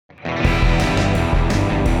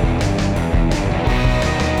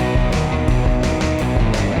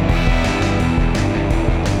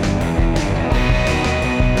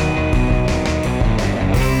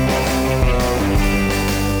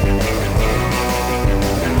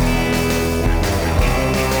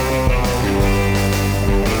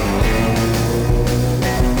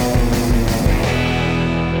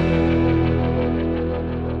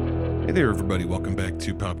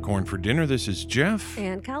to Popcorn for Dinner. This is Jeff.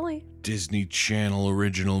 And Kelly. Disney Channel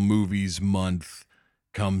Original Movies Month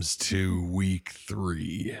comes to week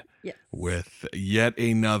 3 with yet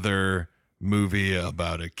another movie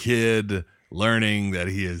about a kid learning that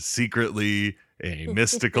he is secretly a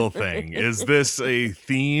mystical thing. Is this a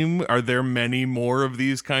theme? Are there many more of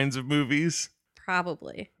these kinds of movies?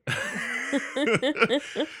 Probably.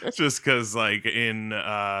 Just because, like, in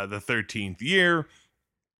the 13th year,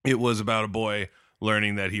 it was about a boy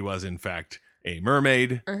learning that he was, in fact, a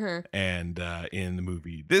mermaid. And in the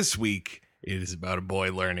movie this week, it is about a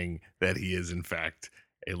boy learning that he is, in fact,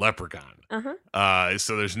 a leprechaun.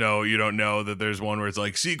 So you don't know that there's one where it's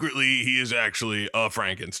like, secretly, he is actually a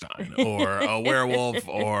Frankenstein or a werewolf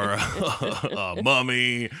or a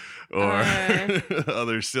mummy or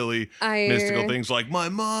other silly mystical things like my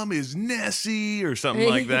mom is Nessie or something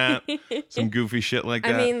like that. Some goofy shit like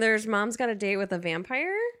that. I mean, there's Mom's Got a Date with a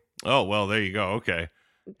Vampire. Oh, well, there you go. Okay.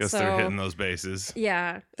 Guess they're hitting those bases.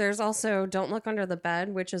 Yeah. There's also Don't Look Under the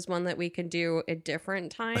Bed, which is one that we could do a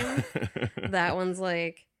different time. That one's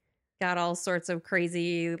like got all sorts of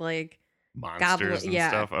crazy like monsters and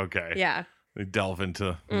stuff. Okay. Yeah. They delve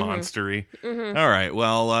into monstery. All right.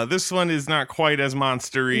 Well, this one is not quite as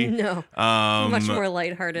monstery. No. Much more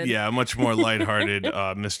lighthearted. Yeah, much more lighthearted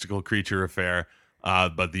mystical creature affair.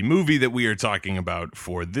 But the movie that we are talking about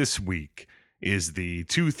for this week is the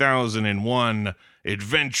 2001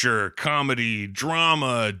 adventure comedy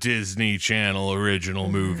drama Disney Channel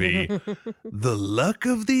original movie, The Luck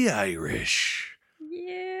of the Irish.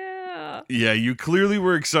 Yeah. Yeah, you clearly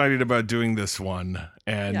were excited about doing this one.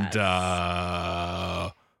 And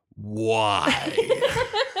Yes. Why?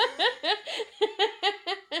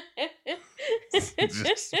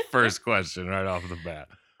 Just first question right off the bat.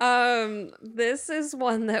 This is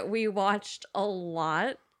one that we watched a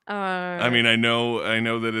lot. I mean, I know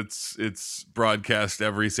that it's broadcast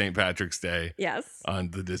every St. Patrick's Day. Yes.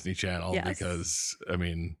 On the Disney Channel because, I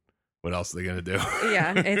mean, what else are they gonna do?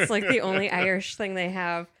 Yeah, it's like the only Irish thing they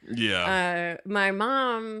have. Yeah. My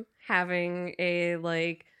mom having a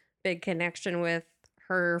like big connection with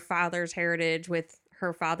her father's heritage, with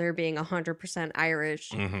her father being 100%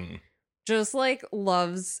 Irish. Just like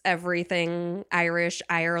loves everything Irish,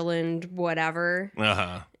 Ireland, whatever.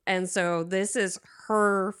 And so this is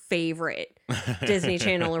her favorite Disney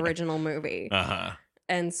Channel original movie.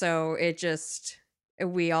 And so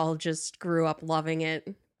we all just grew up loving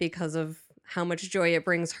it because of how much joy it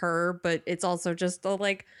brings her, but it's also just a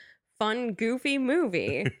like fun, goofy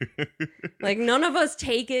movie. Like none of us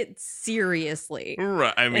take it seriously.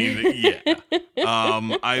 Right. I mean, yeah.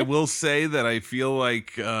 I will say that I feel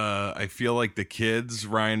like the kids,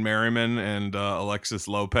 Ryan Merriman and Alexis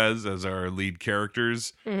Lopez as our lead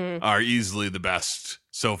characters, are easily the best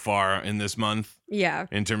so far in this month. Yeah.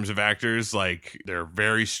 In terms of actors, like they're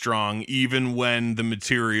very strong, even when the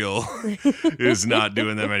material is not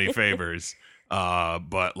doing them any favors.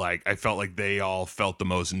 But like I felt like they all felt the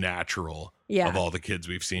most natural of all the kids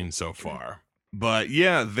we've seen so far. But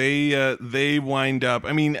yeah, they wind up.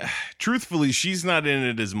 I mean, truthfully, she's not in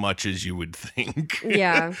it as much as you would think.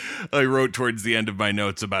 Yeah. I wrote towards the end of my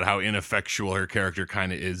notes about how ineffectual her character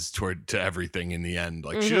kind of is to everything in the end.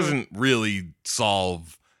 Like she doesn't really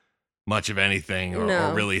solve much of anything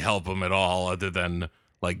or really help him at all, other than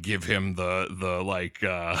like give him the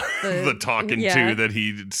talking to that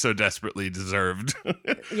he so desperately deserved.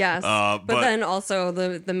 Yes. But then also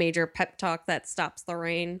the major pep talk that stops the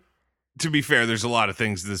rain. To be fair, there's a lot of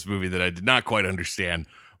things in this movie that I did not quite understand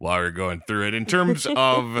while we were going through it in terms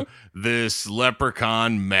of this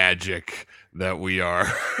leprechaun magic that we are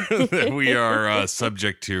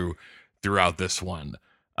subject to throughout this one.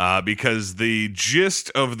 Because the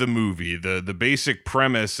gist of the movie, the basic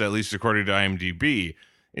premise, at least according to IMDb,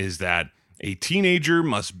 is that a teenager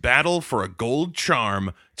must battle for a gold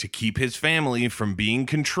charm to keep his family from being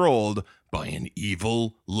controlled by an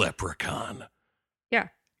evil leprechaun. Yeah.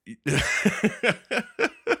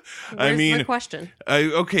 I mean, the question.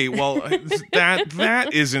 Okay, well, that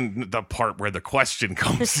isn't the part where the question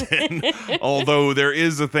comes in. Although there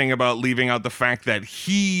is a thing about leaving out the fact that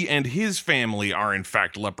he and his family are in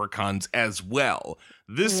fact leprechauns as well.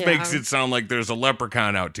 This makes it sound like there's a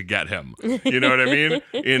leprechaun out to get him. You know what I mean?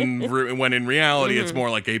 When in reality, it's more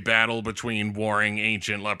like a battle between warring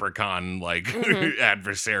ancient leprechaun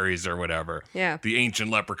adversaries or whatever. Yeah. The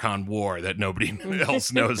ancient leprechaun war that nobody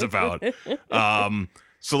else knows about.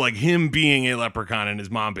 So like him being a leprechaun and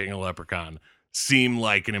his mom being a leprechaun seem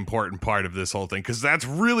like an important part of this whole thing, because that's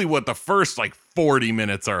really what the first 40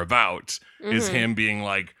 minutes are about, is him being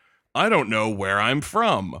like, I don't know where I'm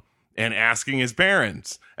from. and asking his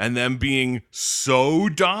parents and them being so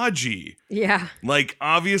dodgy. Yeah. Like,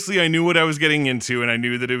 obviously I knew what I was getting into, and I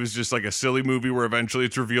knew that it was just like a silly movie where eventually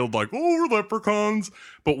it's revealed like, oh, we're leprechauns.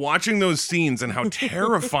 But watching those scenes and how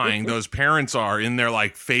terrifying those parents are in their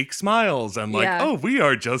like fake smiles and like, oh, we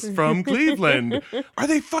are just from Cleveland. Are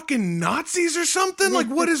they fucking Nazis or something? Like,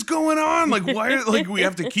 what is going on? Like, why? Like, we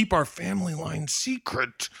have to keep our family line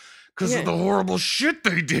secret because of the horrible shit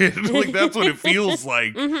they did. Like, that's what it feels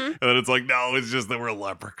like. And then it's like, no, it's just that we're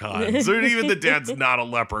leprechauns. Or even the dad's not a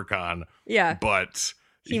leprechaun. Yeah. But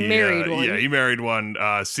he married one. Yeah, he married one,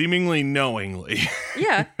 seemingly knowingly.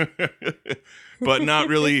 Yeah. But not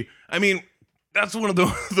really. I mean, that's one of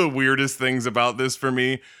the weirdest things about this for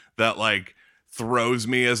me that, like, throws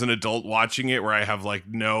me as an adult watching it, where I have, like,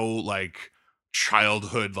 no, like,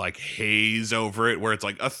 childhood like haze over it, where it's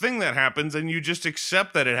like a thing that happens and you just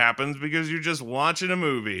accept that it happens because you're just watching a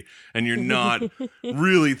movie and you're not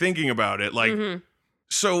really thinking about it. Like,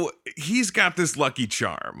 so he's got this lucky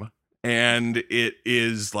charm, and it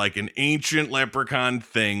is like an ancient leprechaun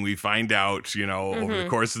thing. We find out, you know, over the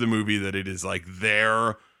course of the movie that it is like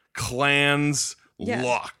their clan's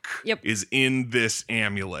luck is in this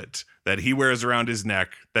amulet that he wears around his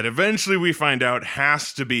neck, that eventually we find out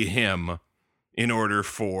has to be him in order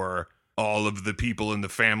for all of the people in the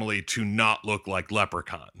family to not look like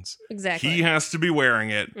leprechauns. Exactly. He has to be wearing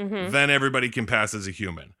it, then everybody can pass as a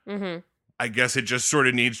human. I guess it just sort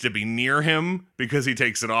of needs to be near him because he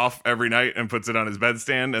takes it off every night and puts it on his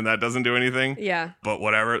bedstand, and that doesn't do anything. Yeah. But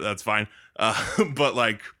whatever, that's fine. But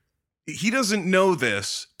like, he doesn't know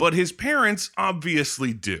this, but his parents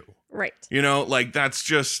obviously do. Right. You know, like, that's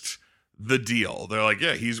just the deal. They're like,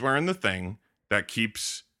 yeah, he's wearing the thing that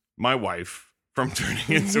keeps my wife from turning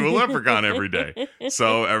into a leprechaun every day.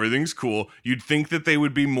 So everything's cool. You'd think that they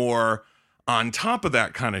would be more on top of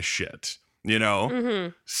that kind of shit, you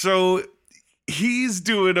know? So he's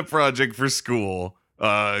doing a project for school.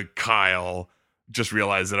 Kyle, just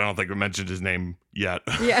realized that I don't think I mentioned his name yet.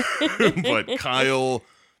 Yeah. But Kyle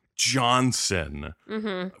Johnson,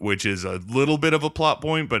 which is a little bit of a plot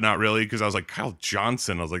point, but not really, because I was like, Kyle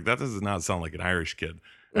Johnson. I was like, that does not sound like an Irish kid.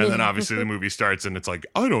 And then obviously the movie starts and it's like,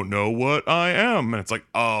 I don't know what I am. And it's like,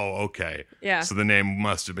 oh, okay. Yeah. So the name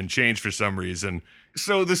must have been changed for some reason.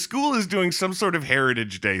 So the school is doing some sort of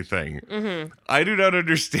Heritage Day thing. I do not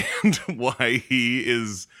understand why he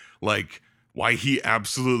is like, why he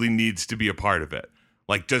absolutely needs to be a part of it.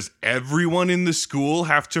 Like, does everyone in the school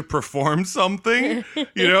have to perform something?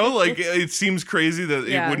 You know, like, it seems crazy that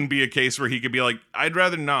it wouldn't be a case where he could be like, I'd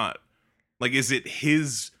rather not. Like, is it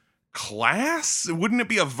his class? Wouldn't it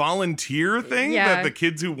be a volunteer thing that the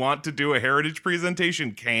kids who want to do a heritage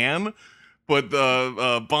presentation can? But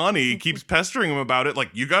Bonnie keeps pestering him about it. Like,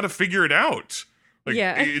 you got to figure it out. Like,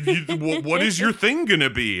 what is your thing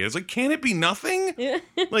gonna be? It's like, can't it be nothing?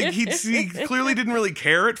 Like, he clearly didn't really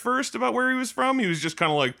care at first about where he was from. He was just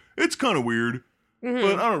kind of like, it's kind of weird,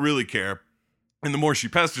 but I don't really care. And the more she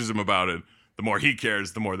pesters him about it, the more he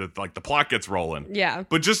cares, the more that like the plot gets rolling. Yeah.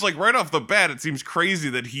 But just like right off the bat, it seems crazy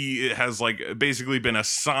that he has like basically been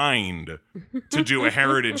assigned to do a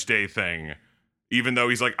Heritage Day thing, even though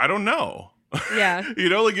he's like, I don't know. Yeah. You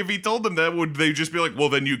know, like if he told them that, would they just be like, well,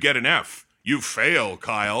 then you get an F. You fail,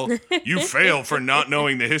 Kyle. You fail for not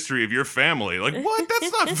knowing the history of your family. Like, what?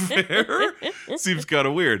 That's not fair. Seems kind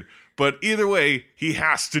of weird. But either way, he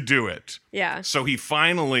has to do it. Yeah. So he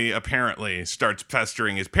finally, apparently, starts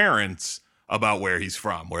pestering his parents about where he's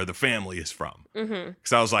from, where the family is from.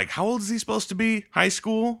 Because I was like, how old is he supposed to be? High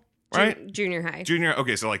school? Right? Junior high. Junior.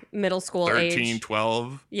 Okay, so like middle school 13, age.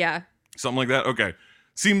 12. Yeah. Something like that. Okay.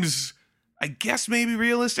 Seems, I guess, maybe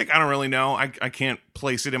realistic. I don't really know. I can't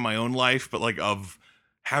place it in my own life, but like of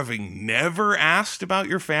having never asked about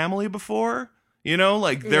your family before, you know,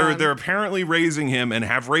 like they're apparently raising him and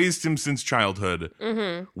have raised him since childhood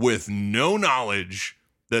with no knowledge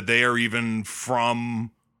that they are even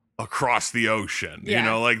from across the ocean. You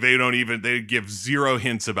know, like they give zero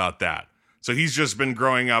hints about that. So he's just been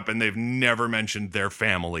growing up and they've never mentioned their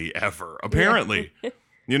family ever, apparently.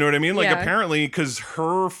 You know what I mean? Like, apparently, because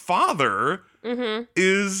her father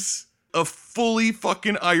is a fully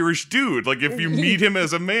fucking Irish dude. Like, if you meet him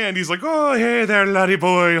as a man, he's like, oh, hey there, laddie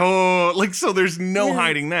boy. Oh, like, so there's no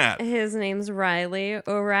hiding that. His name's Riley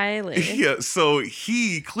O'Reilly. Yeah, so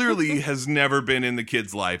he clearly has never been in the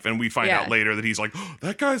kid's life. And we find out later that he's like, oh,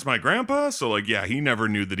 that guy's my grandpa. So, like, yeah, he never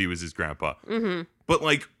knew that he was his grandpa. But,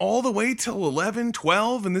 like, all the way till 11,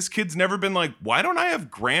 12, and this kid's never been like, why don't I have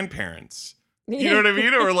grandparents? You know what I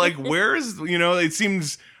mean? Or like, where's, you know, it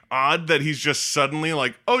seems odd that he's just suddenly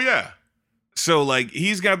like, oh yeah. So like,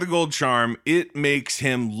 he's got the gold charm. It makes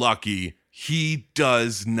him lucky he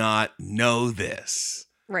does not know this.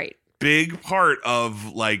 Right. Big part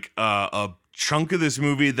of like a chunk of this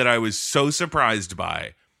movie that I was so surprised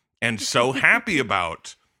by and so happy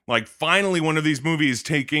about. Like finally one of these movies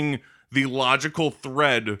taking the logical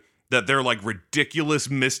thread that their like ridiculous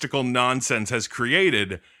mystical nonsense has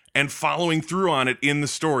created and following through on it in the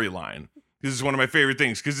storyline. This is one of my favorite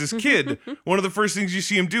things because this kid, one of the first things you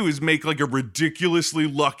see him do is make like a ridiculously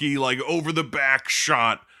lucky, like over the back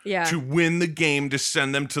shot to win the game to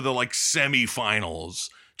send them to the like semifinals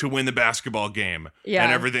to win the basketball game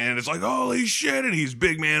and everything. And it's like, holy shit. And he's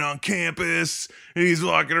big man on campus and he's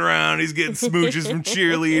walking around. He's getting smooches from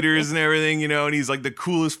cheerleaders and everything, you know, and he's like the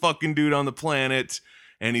coolest fucking dude on the planet.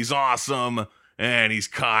 And he's awesome. And he's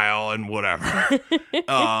Kyle and whatever.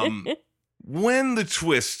 When the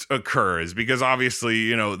twist occurs, because obviously,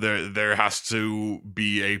 you know, there has to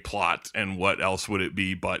be a plot, and what else would it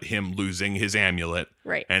be but him losing his amulet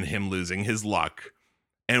and him losing his luck.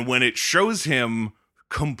 And when it shows him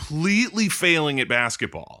completely failing at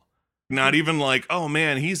basketball, not even like, oh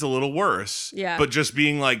man, he's a little worse, but just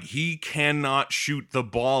being like, he cannot shoot the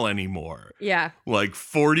ball anymore. Yeah. Like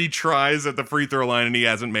 40 tries at the free throw line and he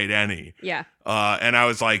hasn't made any. Yeah. And I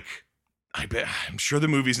was like, I'm sure the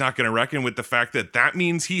movie's not going to reckon with the fact that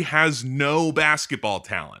means he has no basketball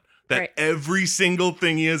talent. That every single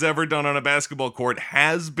thing he has ever done on a basketball court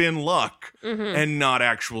has been luck and not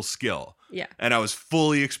actual skill. Yeah. And I was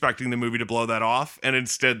fully expecting the movie to blow that off. And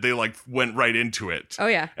instead they like went right into it. Oh,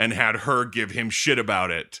 yeah. And had her give him shit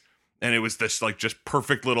about it. And it was this like just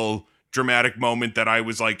perfect little dramatic moment that I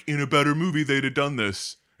was like, in a better movie, they'd have done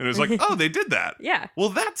this. And it was like, oh, they did that. Yeah. Well,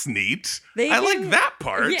 that's neat. I like that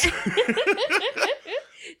part. Yeah.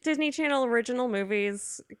 Disney Channel original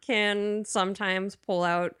movies can sometimes pull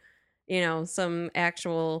out, you know, some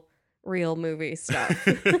actual real movie stuff.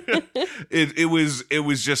 It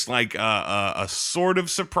was just like a sort of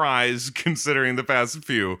surprise considering the past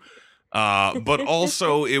few. But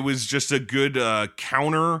also it was just a good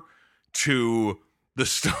counter to the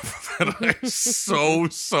stuff that I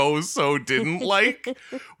so didn't like,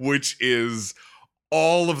 which is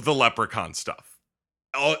all of the leprechaun stuff.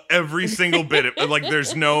 Every single bit of, like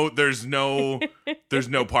there's no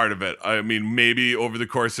part of it. I mean, maybe over the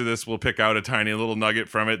course of this we'll pick out a tiny little nugget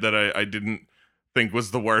from it that I didn't think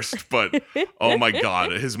was the worst, but oh my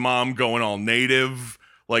god, his mom going all native.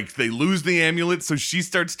 Like they lose the amulet, so she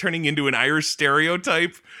starts turning into an Irish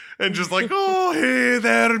stereotype and just like, oh, hey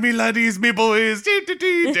there, me laddies, me boys,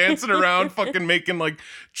 dancing around, fucking making like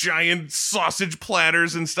giant sausage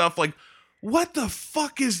platters and stuff. Like, what the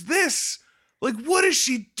fuck is this? Like, what is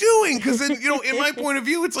she doing? Because then, you know, in my point of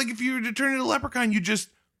view, it's like if you were to turn into a leprechaun, you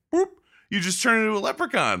just turn into a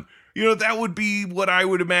leprechaun. You know, that would be what I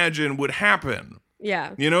would imagine would happen.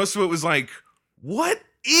 Yeah. You know, so it was like, what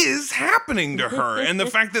is happening to her? And the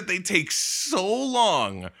fact that they take so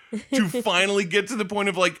long to finally get to the point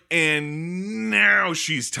of like, and now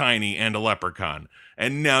she's tiny and a leprechaun.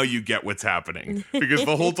 And now you get what's happening. Because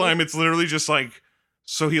the whole time it's literally just like,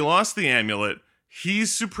 so he lost the amulet,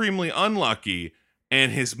 he's supremely unlucky,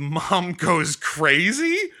 and his mom goes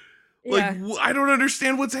crazy? Like, I don't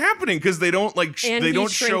understand what's happening, because they don't like, they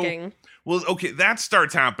don't show. Well, okay, that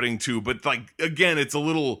starts happening too, but like, again, it's a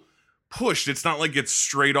little pushed. It's not like it's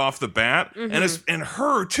straight off the bat. And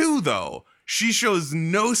her too, though, she shows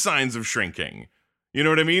no signs of shrinking. You know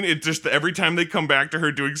what I mean? It just, every time they come back to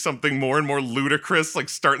her doing something more and more ludicrous, like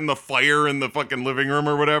starting the fire in the fucking living room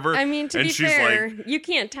or whatever. I mean, to be fair, like, you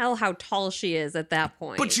can't tell how tall she is at that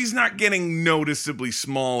point. But she's not getting noticeably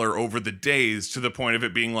smaller over the days to the point of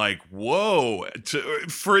it being like, whoa,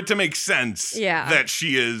 for it to make sense that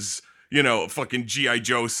she is, you know, fucking G.I.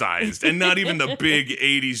 Joe sized, and not even the big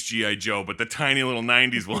 80s G.I. Joe, but the tiny little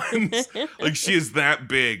 90s ones. Like, she is that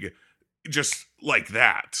big, just like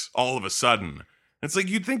that, all of a sudden. It's like,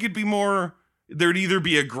 you'd think it'd be more, there'd either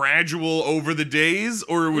be a gradual over the days,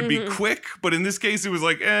 or it would be quick, but in this case, it was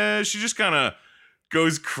like, she just kind of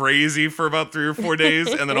goes crazy for about 3 or 4 days,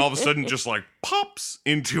 and then all of a sudden just like pops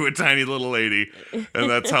into a tiny little lady. And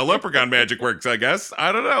that's how leprechaun magic works, I guess.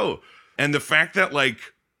 I don't know. And the fact that, like,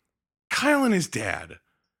 Kyle and his dad,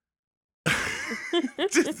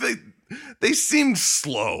 they seemed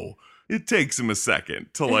slow. It takes him a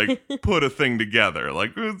second to like put a thing together.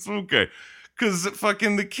 Like, it's okay. Because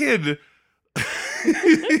fucking the kid,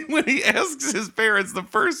 when he asks his parents the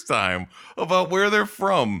first time about where they're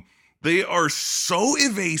from, they are so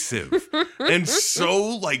evasive and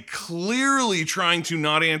so like clearly trying to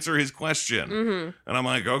not answer his question. And I'm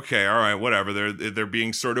like, okay, all right, whatever. They're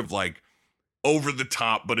being sort of like over the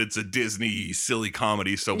top, but it's a Disney silly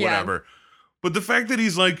comedy, so whatever. But the fact that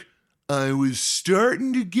he's like, I was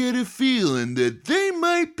starting to get a feeling that they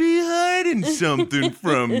might be hiding something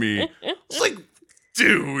from me. It's like,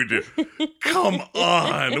 dude, come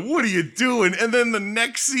on. What are you doing? And then the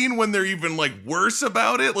next scene when they're even like worse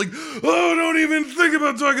about it, like, oh, don't even think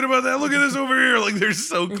about talking about that. Look at this over here. Like they're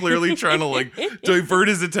so clearly trying to like divert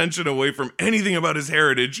his attention away from anything about his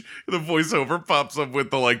heritage. The voiceover pops up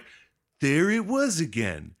with the like, there it was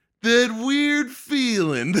again. That weird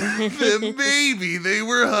feeling that maybe they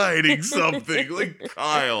were hiding something. Like,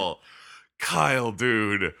 Kyle,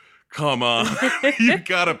 dude, come on. You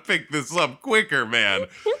gotta pick this up quicker, man.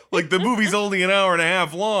 Like, the movie's only an hour and a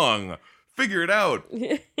half long. Figure it out.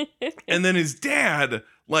 And then his dad,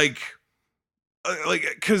 because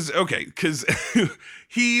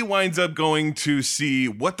he winds up going to see,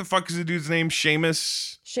 what the fuck is the dude's name?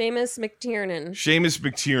 Seamus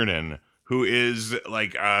McTiernan. Who is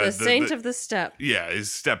like the saint of the step. Yeah, his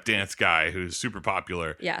step dance guy who's super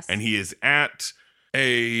popular. Yes. And he is at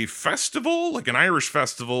a festival, like an Irish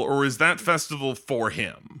festival, or is that festival for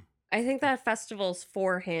him? I think that festival's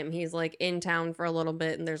for him. He's like in town for a little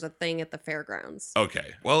bit and there's a thing at the fairgrounds.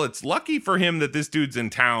 Okay. Well, it's lucky for him that this dude's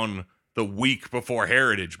in town the week before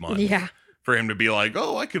Heritage Month. Yeah. For him to be like,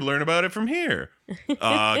 oh, I could learn about it from here.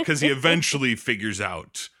 Because he eventually figures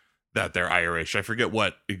out that they're Irish. I forget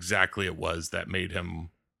what exactly it was that made him.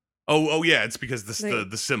 Oh yeah, it's because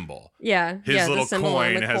the symbol. Yeah, his little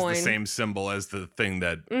coin has the same symbol as the thing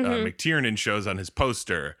that McTiernan shows on his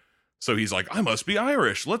poster. So he's like, I must be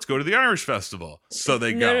Irish. Let's go to the Irish festival. So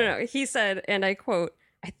they go. No. He said, and I quote,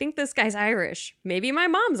 "I think this guy's Irish. Maybe my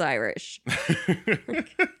mom's Irish."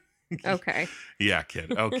 Okay. Yeah,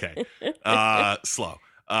 kid. Okay. Slow.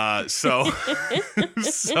 So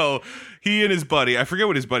he and his buddy, I forget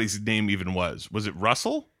what his buddy's name even was. Was it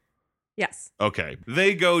Russell? Yes. Okay.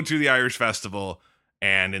 They go to the Irish festival,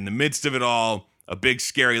 and in the midst of it all, a big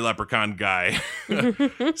scary leprechaun guy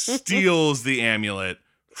steals the amulet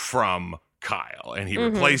from Kyle, and he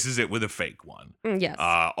replaces it with a fake one. Yes.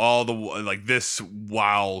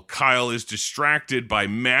 While Kyle is distracted by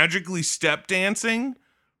magically step dancing.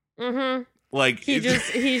 Mm-hmm. Like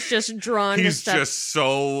he's just drawn. He's just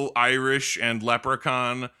so Irish and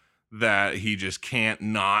leprechaun that he just can't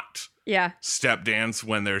not step dance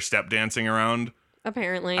when they're step dancing around.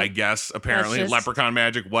 Apparently, leprechaun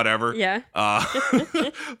magic, whatever. Yeah.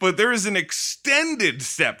 But there is an extended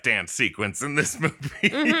step dance sequence in this movie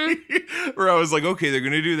where I was like, okay, they're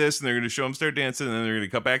gonna do this and they're gonna show him start dancing, and then they're gonna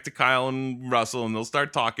cut back to Kyle and Russell and they'll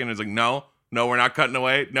start talking. It's like, no, we're not cutting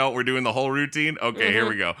away. No, we're doing the whole routine. Okay, here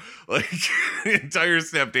we go. Like the entire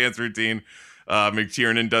step dance routine.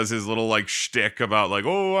 McTiernan does his little like shtick about like,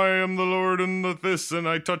 oh, I am the Lord and the this, and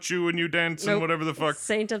I touch you and you dance and whatever the fuck.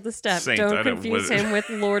 Saint of the step. Don't confuse him with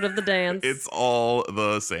Lord of the dance. It's all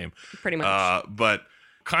the same. Pretty much. But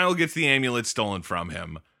Kyle gets the amulet stolen from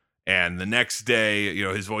him. And the next day,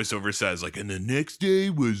 his voiceover says like, and the next day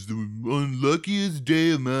was the unluckiest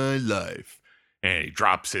day of my life. And he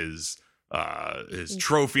drops his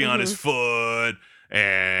trophy on his foot,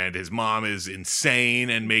 and his mom is insane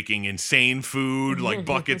and making insane food, like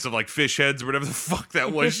buckets of like fish heads or whatever the fuck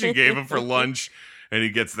that was she gave him for lunch. And he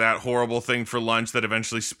gets that horrible thing for lunch that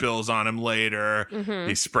eventually spills on him later.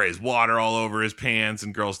 He sprays water all over his pants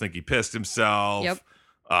and girls think he pissed himself. Yep.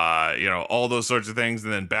 All those sorts of things.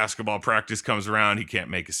 And then basketball practice comes around. He can't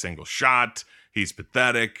make a single shot. He's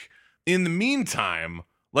pathetic. In the meantime,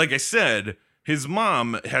 like I said, his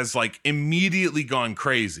mom has like immediately gone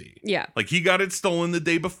crazy. Yeah. Like he got it stolen the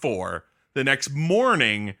day before. The next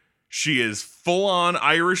morning, she is full on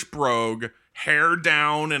Irish brogue, hair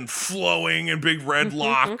down and flowing and big red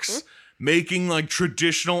locks, making like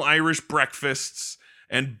traditional Irish breakfasts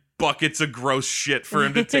and buckets of gross shit for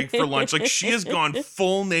him to take for lunch. Like she has gone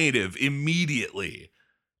full native immediately.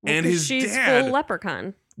 Well, and his she's dad, full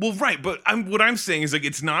leprechaun. Well, right, but what I'm saying is like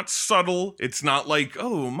it's not subtle. It's not like,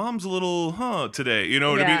 oh, mom's a little today. You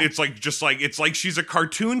know what I mean? It's like it's like she's a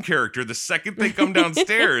cartoon character. The second they come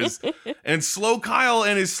downstairs, and Slow Kyle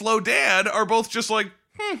and his slow dad are both just like,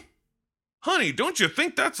 honey, don't you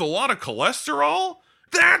think that's a lot of cholesterol?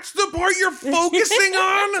 That's the part you're focusing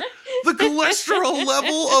on? The cholesterol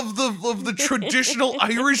level of the traditional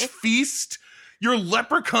Irish feast your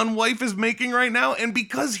leprechaun wife is making right now, and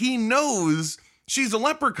because he knows she's a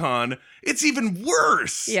leprechaun, it's even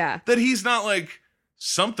worse. Yeah. That he's not like,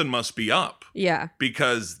 something must be up. Yeah.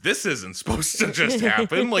 Because this isn't supposed to just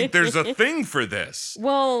happen. Like, there's a thing for this.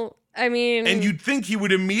 Well, I mean... And you'd think he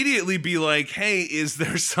would immediately be like, hey, is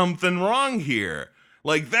there something wrong here?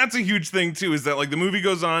 Like, that's a huge thing, too, is that, like, the movie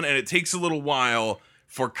goes on and it takes a little while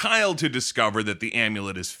for Kyle to discover that the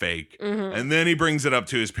amulet is fake. Mm-hmm. And then he brings it up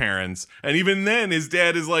to his parents. And even then, his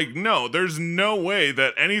dad is like, no, there's no way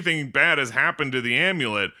that anything bad has happened to the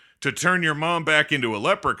amulet to turn your mom back into a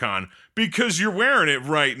leprechaun because you're wearing it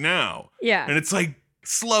right now. Yeah. And it's like,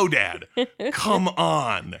 slow, Dad. Come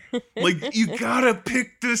on. Like, you gotta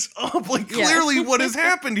pick this up. Like, clearly what has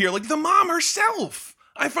happened here. Like, the mom herself.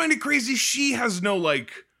 I find it crazy she has no,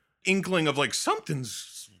 like, inkling of, like, something's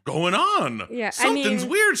going on. Yeah, Something's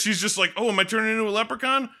weird. She's just like, oh, am I turning into a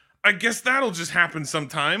leprechaun? I guess that'll just happen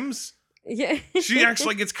sometimes. Yeah. She acts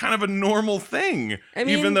like it's kind of a normal thing,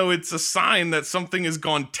 even though it's a sign that something has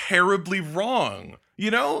gone terribly wrong. You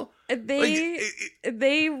know?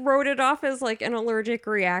 They wrote it off as like an allergic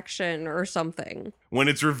reaction or something. When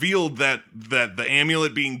it's revealed that the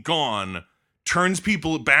amulet being gone turns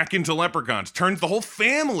people back into leprechauns, turns the whole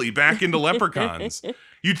family back into leprechauns.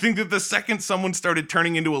 You'd think that the second someone started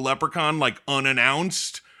turning into a leprechaun, like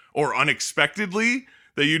unannounced or unexpectedly,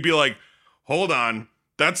 that you'd be like, hold on,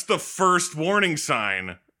 that's the first warning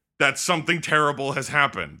sign that something terrible has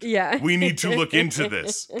happened. Yeah. We need to look into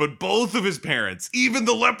this. But both of his parents, even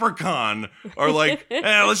the leprechaun, are like,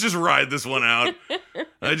 let's just ride this one out.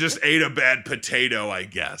 I just ate a bad potato, I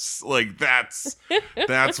guess. Like, that's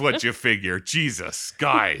what you figure. Jesus,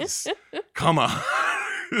 guys, come on.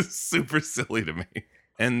 It's super silly to me.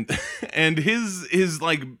 And his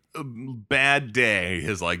like bad day,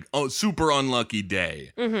 his like super unlucky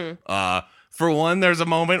day. Mm-hmm. For one, there's a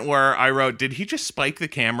moment where I wrote, did he just spike the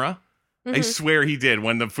camera? Mm-hmm. I swear he did,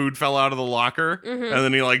 when the food fell out of the locker. Mm-hmm. And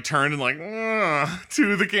then he like turned and like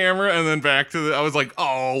to the camera and then back to the, I was like,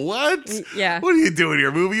 oh, what? Yeah. What are you doing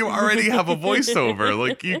here, movie? You already have a voiceover.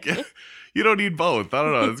 Like you don't need both. I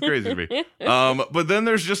don't know. It's crazy to me. But then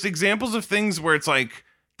there's just examples of things where it's like,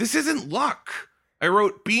 this isn't luck. I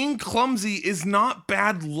wrote, being clumsy is not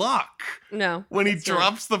bad luck. No. When he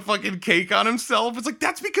drops the fucking cake on himself, it's like,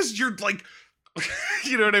 that's because you're like,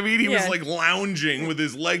 you know what I mean? He was like lounging with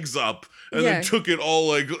his legs up and then took it all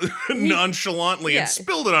like nonchalantly and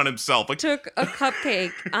spilled it on himself. Like, took a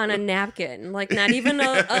cupcake on a napkin, like not even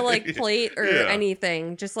a like plate or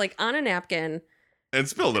anything, just like on a napkin. And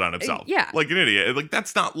spilled it on himself. Yeah. Like an idiot. Like,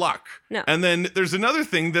 that's not luck. No. And then there's another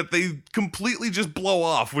thing that they completely just blow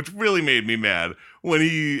off, which really made me mad. When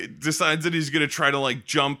he decides that he's going to try to, like,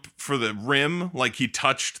 jump for the rim, like he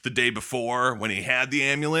touched the day before when he had the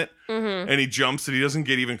amulet. Mm-hmm. And he jumps and he doesn't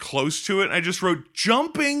get even close to it. I just wrote,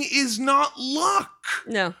 jumping is not luck.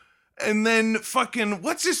 No. And then fucking,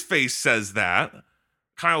 what's his face says that.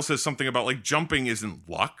 Kyle says something about, like, jumping isn't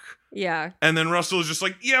luck. Yeah. And then Russell is just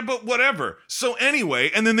like, yeah, but whatever. So anyway,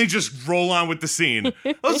 and then they just roll on with the scene.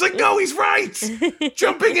 I was like, no, he's right.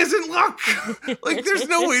 Jumping isn't luck. Like, there's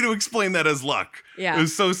no way to explain that as luck. Yeah. It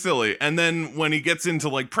was so silly. And then when he gets into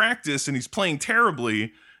like practice and he's playing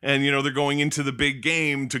terribly and, you know, they're going into the big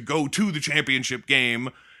game to go to the championship game.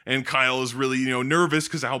 And Kyle is really, you know, nervous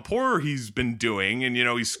because of how poor he's been doing. And, you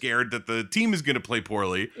know, he's scared that the team is going to play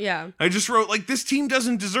poorly. Yeah. I just wrote, like, this team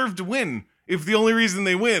doesn't deserve to win if the only reason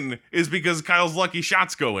they win is because Kyle's lucky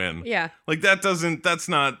shots go in. Yeah. Like, that's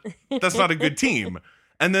not a good team.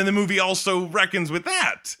 And then the movie also reckons with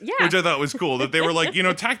that. Yeah. Which I thought was cool. That they were like, you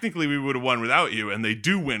know, technically we would have won without you. And they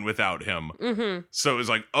do win without him. Mm-hmm. So it was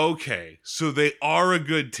like, okay, so they are a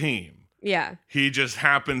good team. Yeah. He just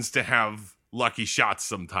happens to have lucky shots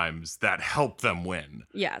sometimes that help them win.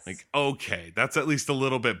 Yes. Like, okay, that's at least a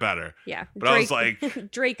little bit better. Yeah. But Drake, I was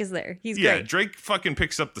like, Drake is there. He's great. Yeah, Drake fucking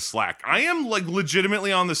picks up the slack. I am like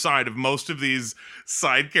legitimately on the side of most of these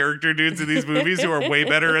side character dudes in these movies who are way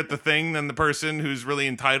better at the thing than the person who's really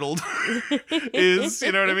entitled is.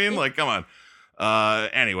 You know what I mean? Like, come on.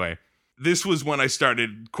 Anyway, this was when I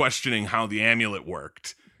started questioning how the amulet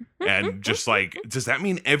worked. And just like, does that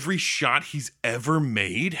mean every shot he's ever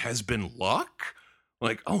made has been luck?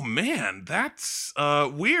 Like, oh man, that's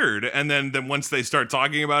weird. And then once they start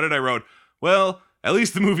talking about it, I wrote, well, at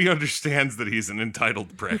least the movie understands that he's an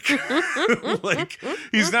entitled prick. Like,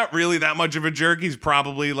 he's not really that much of a jerk. He's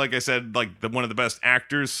probably, like I said, like one of the best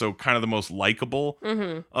actors, so kind of the most likable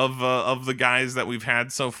of the guys that we've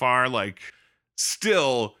had so far. Like,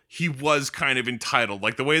 still, he was kind of entitled.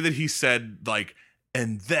 Like, the way that he said, like,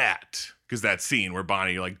 and that, because that scene where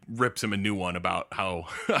Bonnie like rips him a new one about how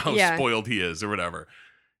spoiled he is or whatever,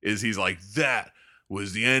 is he's like, that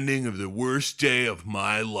was the ending of the worst day of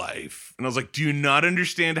my life. And I was like, do you not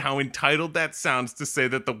understand how entitled that sounds to say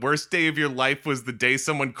that the worst day of your life was the day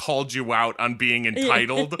someone called you out on being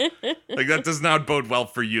entitled? Like, that does not bode well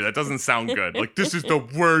for you. That doesn't sound good. Like, this is the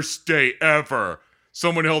worst day ever.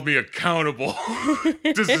 Someone held me accountable.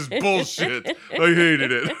 This is bullshit. I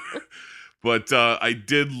hated it. But I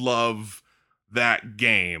did love that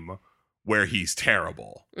game where he's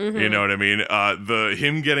terrible. Mm-hmm. You know what I mean?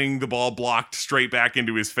 Him getting the ball blocked straight back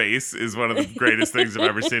into his face is one of the greatest things I've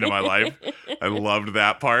ever seen in my life. I loved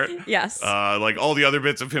that part. Yes. Like all the other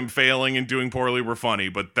bits of him failing and doing poorly were funny,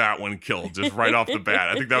 but that one killed just right off the bat.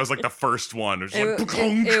 I think that was like the first one.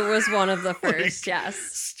 It was one of the first, yes.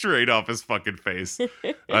 Straight off his fucking face.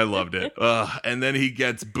 I loved it. And then he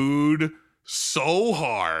gets booed so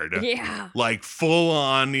hard. Yeah. Like full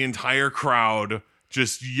on, the entire crowd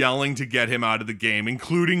just yelling to get him out of the game,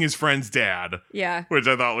 including his friend's dad. Yeah. Which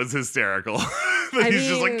I thought was hysterical. He's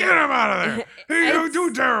just like, get him out of there. You're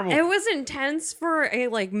doing terrible. It was intense for a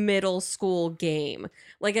like middle school game.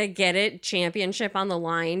 Like I get it, championship on the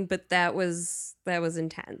line, but that was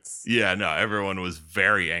intense. Yeah, no, everyone was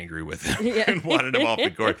very angry with him Yeah. and wanted him off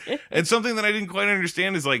the court. And something that I didn't quite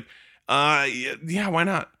understand is like, yeah, why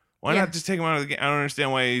not? Why not just take him out of the game? I don't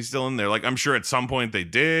understand why he's still in there. Like, I'm sure at some point they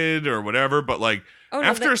did or whatever, but like,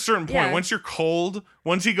 after a certain point, once you're cold,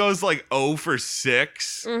 once he goes like 0 for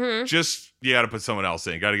 6, just, you got to put someone else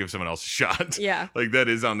in. You got to give someone else a shot. Yeah. Like, that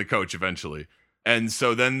is on the coach eventually. And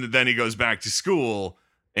so then he goes back to school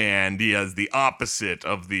and he has the opposite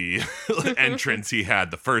of the entrance he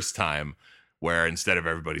had the first time, where instead of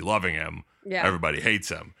everybody loving him, everybody hates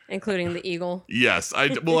him. Including the Eagle. Yes. I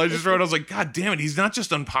just wrote, I was like, God damn it. He's not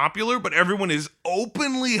just unpopular, but everyone is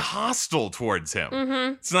openly hostile towards him.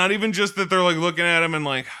 Mm-hmm. It's not even just that they're like looking at him and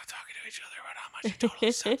like talking to each other about how much he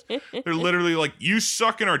totally sucks. They're literally like, you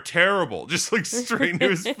suck and are terrible. Just like straight into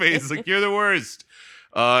his face. Like, you're the worst.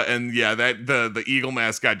 And yeah, that the Eagle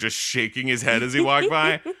mascot just shaking his head as he walked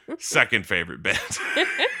by. Second favorite bit.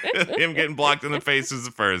 Him getting blocked in the face is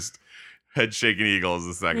the first. Head shaking eagle is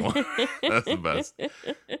the second one. That's the best.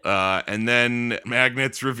 And then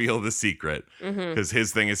magnets reveal the secret, because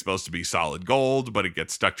his thing is supposed to be solid gold, but it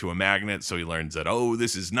gets stuck to a magnet. So he learns that, oh,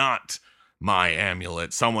 this is not my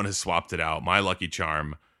amulet. Someone has swapped it out. My lucky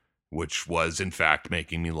charm, which was in fact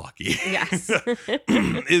making me lucky, yes,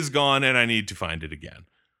 is gone, and I need to find it again.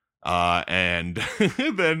 And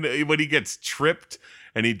then when he gets tripped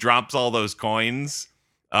and he drops all those coins,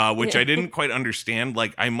 which I didn't quite understand.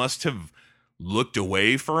 Like, I must have looked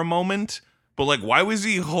away for a moment, but like, why was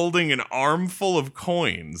he holding an armful of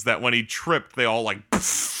coins that when he tripped, they all like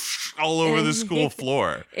all over the school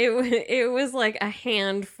floor? It was like a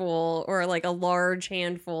handful, or like a large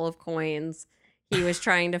handful of coins. He was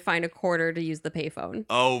trying to find a quarter to use the payphone.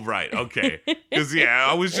 Oh, right. Okay. Because, yeah,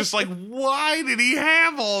 I was just like, why did he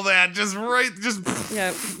have all that? Just like,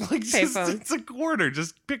 payphone. It's a quarter.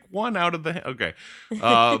 Just pick one out of the... Okay.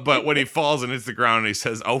 But when he falls and hits the ground and he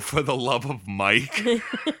says, oh, for the love of Mike.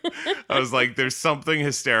 I was like, there's something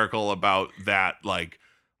hysterical about that. Like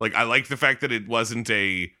I like the fact that it wasn't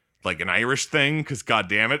an Irish thing, because God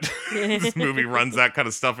damn it, this movie runs that kind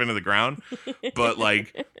of stuff into the ground. But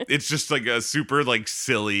like, it's just like a super like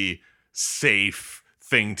silly, safe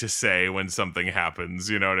thing to say when something happens.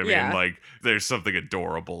 You know what I mean? Yeah. Like, there's something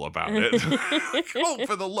adorable about it. Like, oh,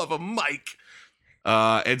 for the love of Mike.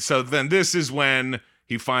 And so then this is when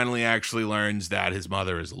he finally actually learns that his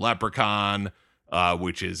mother is a leprechaun,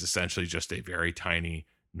 which is essentially just a very tiny,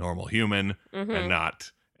 normal human, and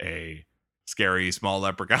not a scary small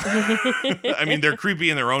leprechaun. I mean, they're creepy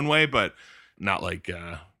in their own way, but not like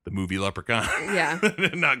the movie Leprechaun. Yeah.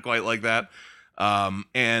 Not quite like that.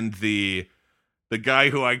 And the guy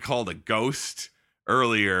who I called a ghost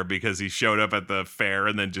earlier because he showed up at the fair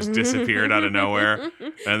and then just disappeared out of nowhere.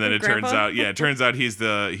 And then it turns out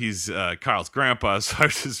he's Kyle's grandpa, so I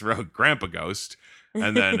just wrote Grandpa Ghost.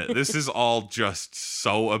 And then this is all just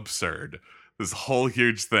so absurd. This whole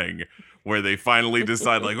huge thing where they finally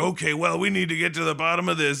decide, like, okay, well, we need to get to the bottom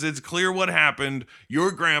of this. It's clear what happened.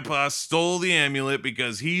 Your grandpa stole the amulet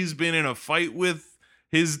because he's been in a fight with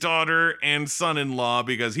his daughter and son-in-law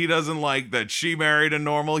because he doesn't like that she married a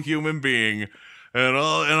normal human being. And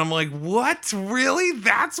I'm like, what? Really?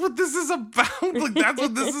 That's what this is about? Like, that's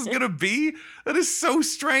what this is going to be? That is so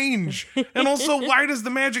strange. And also, why does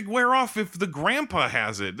the magic wear off if the grandpa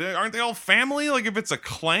has it? Aren't they all family? Like, if it's a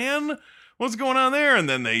clan? What's going on there? And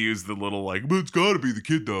then they use the little like, but it's got to be the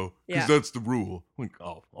kid though, because that's the rule. Like,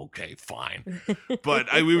 oh, okay, fine. But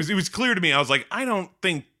it was clear to me. I was like, I don't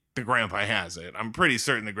think the grandpa has it. I'm pretty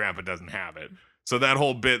certain the grandpa doesn't have it. So that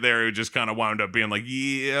whole bit there, it just kind of wound up being like,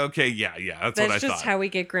 yeah, okay, yeah, that's what I thought. That's just how we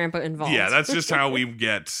get grandpa involved. Yeah, that's just how we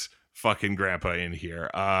get fucking grandpa in here.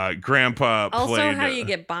 Grandpa also played... how you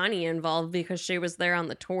get Bonnie involved because she was there on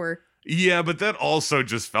the tour. Yeah, but that also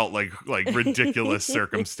just felt like ridiculous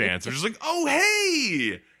circumstance. They're just like, oh,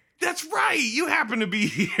 hey, that's right. You happen to be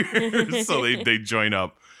here. So they join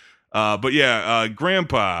up. But yeah,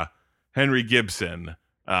 Grandpa, Henry Gibson,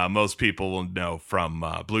 most people will know from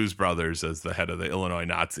Blues Brothers as the head of the Illinois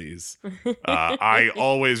Nazis. I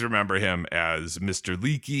always remember him as Mr.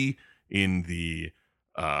 Leakey in the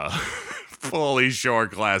Pauly Shore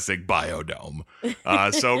classic Biodome.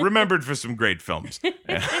 So remembered for some great films.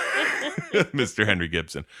 Mr. Henry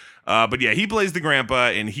Gibson. But yeah, he plays the grandpa,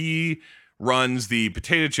 and he runs the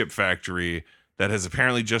potato chip factory that has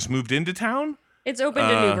apparently just moved into town. It's opened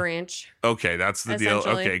a new branch. Okay, that's the deal.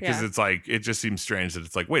 Okay, because it's like, it just seems strange that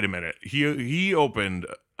it's like, wait a minute. He opened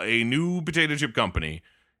a new potato chip company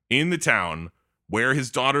in the town where his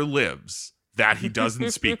daughter lives that he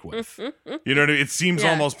doesn't speak with. You know what I mean? It seems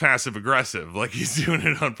almost passive aggressive, like he's doing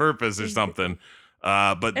it on purpose or something.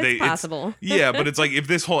 But it's possible. Yeah, but it's like, if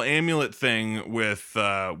this whole amulet thing with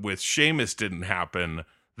Seamus didn't happen,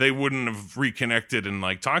 they wouldn't have reconnected and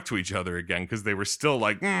like talked to each other again, because they were still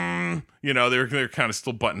like, they're kind of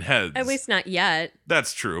still butting heads. At least not yet.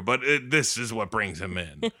 That's true, but this is what brings him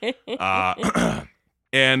in.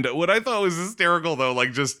 And what I thought was hysterical, though,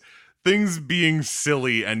 like just things being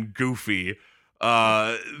silly and goofy.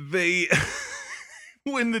 They,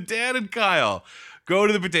 when the dad and Kyle go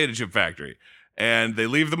to the potato chip factory, and they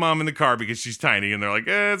leave the mom in the car because she's tiny, and they're like,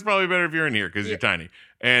 it's probably better if you're in here because you're tiny.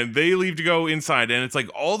 And they leave to go inside, and it's like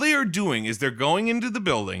all they are doing is they're going into the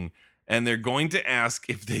building, and they're going to ask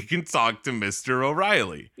if they can talk to Mr.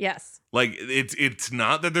 O'Reilly. Yes. Like, it's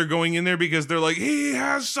not that they're going in there because they're like, he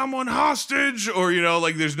has someone hostage, or,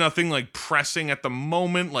 like there's nothing like pressing at the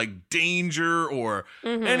moment, like danger or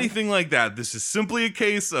anything like that. This is simply a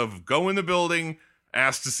case of go in the building,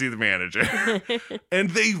 asked to see the manager. And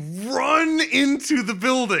they run into the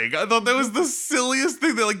building. I thought that was the silliest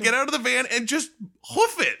thing. They like get out of the van and just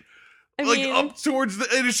hoof it. Up towards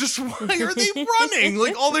and it's just, why are they running?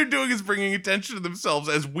 Like, all they're doing is bringing attention to themselves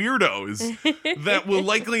as weirdos that will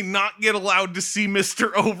likely not get allowed to see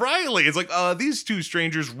Mr. O'Reilly. It's like, these two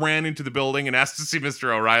strangers ran into the building and asked to see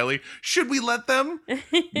Mr. O'Reilly. Should we let them?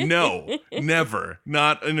 No, never.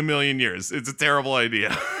 Not in a million years. It's a terrible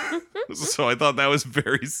idea. So I thought that was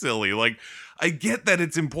very silly. Like, I get that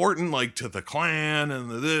it's important, like, to the clan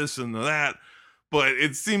and the this and the that, but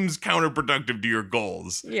it seems counterproductive to your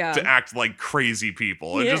goals to act like crazy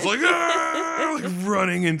people and just like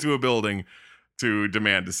running into a building to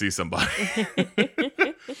demand to see somebody.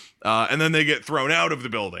 And then they get thrown out of the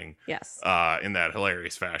building. Yes. In that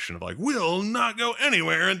hilarious fashion of like, we'll not go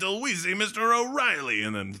anywhere until we see Mr. O'Reilly,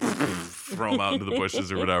 and then throw him out into the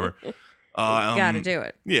bushes or whatever. Gotta do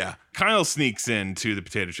it. Yeah. Kyle sneaks into the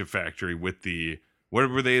potato chip factory with the, what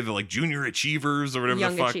were they? The like junior achievers or whatever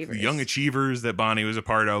the fuck? The young achievers that Bonnie was a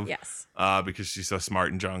part of. Yes. Because she's so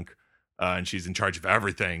smart and junk. And she's in charge of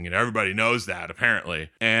everything. And everybody knows that, apparently.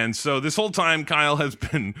 And so this whole time, Kyle has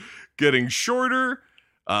been getting shorter,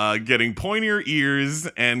 getting pointier ears,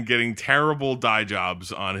 and getting terrible dye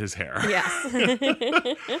jobs on his hair. Yes.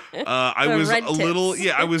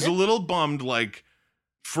 I was a little bummed, like,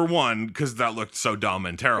 for one, because that looked so dumb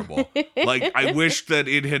and terrible. Like, I wish that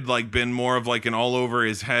it had like been more of like an all over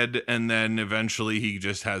his head, and then eventually he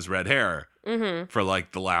just has red hair for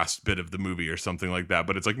like the last bit of the movie or something like that.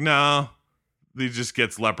 But it's like, no, he just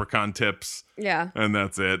gets leprechaun tips. Yeah. And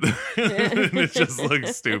that's it. And it just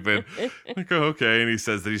looks stupid. Like, oh, okay. And he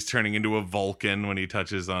says that he's turning into a Vulcan when he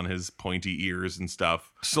touches on his pointy ears and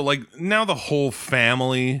stuff. So like now the whole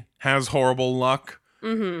family has horrible luck,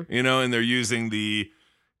 and they're using the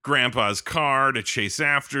grandpa's car to chase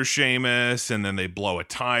after Seamus, and then they blow a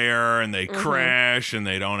tire and they crash, and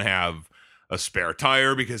they don't have a spare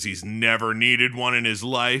tire because he's never needed one in his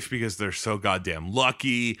life because they're so goddamn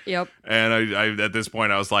lucky. Yep. And I at this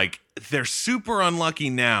point I was like, they're super unlucky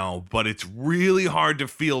now, but it's really hard to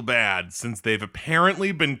feel bad since they've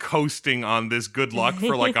apparently been coasting on this good luck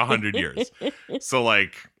for like 100 years. So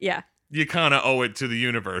like, yeah, you kind of owe it to the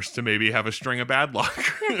universe to maybe have a string of bad luck.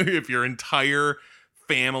 If your entire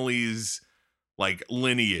family's like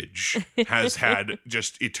lineage has had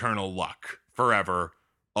just eternal luck forever,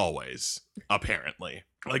 always, apparently.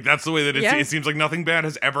 Like, that's the way that it seems like nothing bad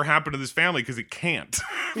has ever happened to this family because it can't.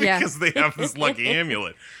 Because they have this lucky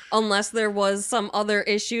amulet. Unless there was some other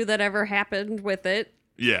issue that ever happened with it.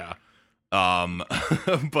 Yeah.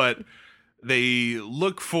 But they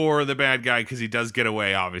look for the bad guy because he does get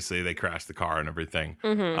away. Obviously, they crash the car and everything.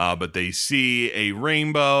 But they see a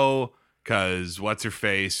rainbow because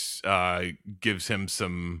what's-her-face gives him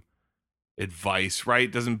some advice,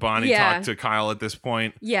 right? Doesn't Bonnie talk to Kyle at this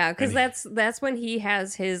point? Yeah, because that's when he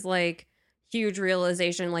has his like huge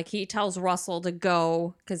realization. Like, he tells Russell to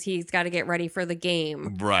go because he's got to get ready for the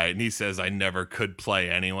game. Right. And he says, I never could play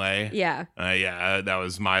anyway. Yeah. That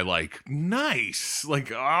was my, like, nice.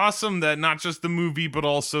 Like, awesome that not just the movie, but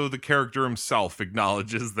also the character himself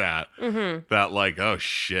acknowledges that. Mm-hmm. That, like, oh,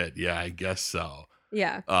 shit. Yeah, I guess so.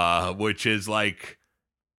 Yeah. Which is, like,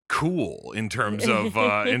 cool in terms of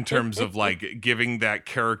like giving that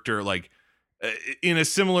character, like, in a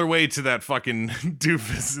similar way to that fucking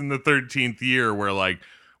doofus in the 13th year, where, like,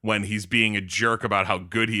 when he's being a jerk about how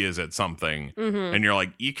good he is at something, and you're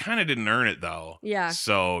like, you kind of didn't earn it though. Yeah.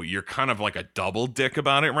 So you're kind of like a double dick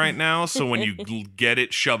about it right now. So when you get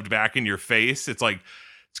it shoved back in your face, it's like,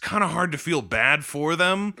 it's kind of hard to feel bad for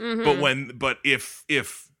them. But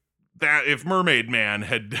if Mermaid Man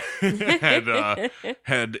had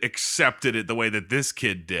had accepted it the way that this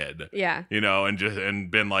kid did, Yeah. you know, and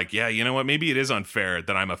been like, yeah, you know what, maybe it is unfair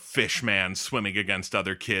that I'm a fish man swimming against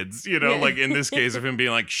other kids, you know, like in this case of him being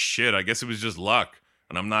like, shit, I guess it was just luck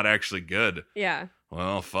and I'm not actually good. Yeah.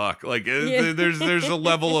 Well, fuck. Like, there's a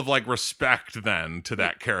level of, like, respect then to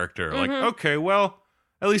that character. Like, okay, well,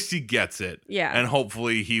 at least he gets it. Yeah. And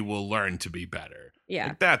hopefully he will learn to be better. Yeah.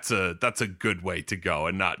 Like, that's a good way to go,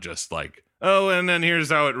 and not just like, oh, and then here's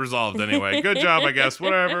how it resolved anyway. Good job, I guess.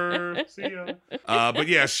 Whatever. See ya. But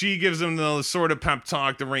yeah, she gives him the sort of pep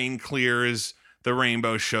talk. The rain clears. The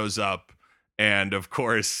rainbow shows up. And of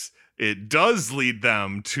course, it does lead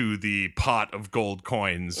them to the pot of gold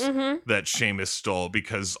coins that Seamus stole,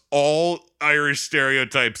 because all Irish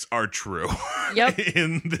stereotypes are true. Yep.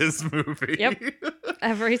 In this movie. Yep.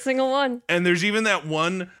 Every single one. And there's even that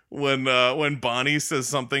one when Bonnie says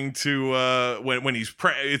something to when he's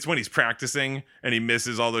practicing and he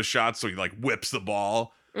misses all those shots, so he, like, whips the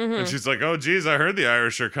ball, and she's like, "Oh, geez, I heard the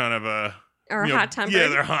Irish are kind of hot-tempered." Yeah,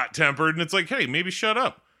 they're hot-tempered, and it's like, hey, maybe shut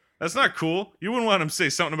up. That's not cool. You wouldn't want him to say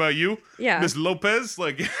something about you, Miss Lopez.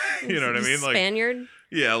 Like, you know what I mean? Like, Spaniard.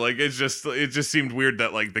 Yeah, like, it just seemed weird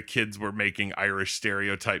that, like, the kids were making Irish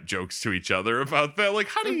stereotype jokes to each other about that. Like,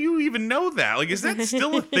 how do you even know that? Like, is that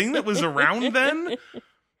still a thing that was around then?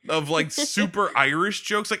 Of, like, super Irish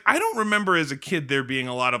jokes? Like, I don't remember as a kid there being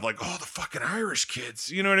a lot of, like, oh, the fucking Irish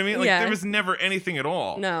kids. You know what I mean? Like, there was never anything at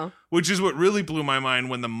all. No. Which is what really blew my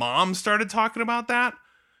mind when the mom started talking about that.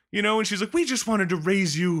 You know, and she's like, we just wanted to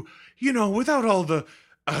raise you, you know, without all the,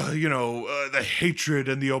 the hatred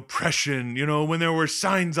and the oppression, you know, when there were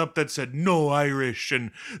signs up that said no Irish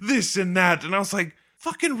and this and that. And I was like,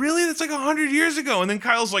 fucking really? That's like 100 years ago. And then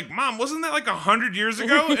Kyle's like, Mom, wasn't that like 100 years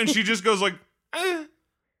ago? And she just goes like,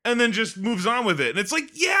 and then just moves on with it. And it's like,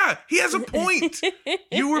 yeah, he has a point.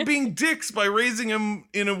 You were being dicks by raising him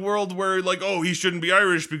in a world where, like, oh, he shouldn't be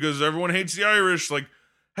Irish because everyone hates the Irish. Like,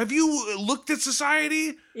 have you looked at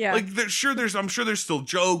society? Yeah. Like, I'm sure there's still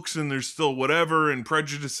jokes and there's still whatever and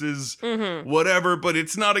prejudices, whatever, but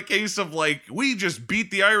it's not a case of, like, we just beat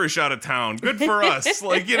the Irish out of town. Good for us.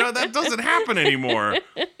 Like, you know, that doesn't happen anymore.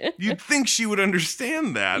 You'd think she would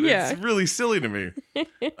understand that. Yeah. It's really silly to me.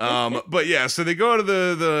 But yeah, so they go to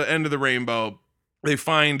the end of the rainbow. They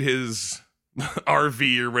find his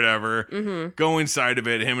RV or whatever, go inside of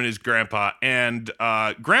it, him and his grandpa, and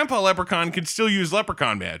Grandpa Leprechaun can still use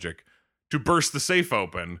leprechaun magic to burst the safe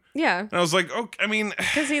open. Yeah. And I was like, okay, I mean,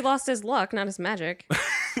 because he lost his luck, not his magic.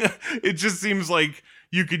 It just seems like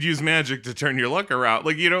you could use magic to turn your luck around.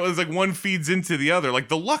 Like, you know, it's like one feeds into the other. Like,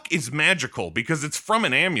 the luck is magical because it's from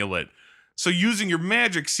an amulet. So using your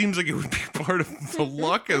magic seems like it would be part of the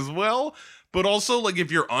luck as well. But also, like,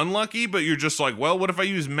 if you're unlucky, but you're just like, well, what if I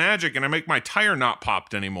use magic and I make my tire not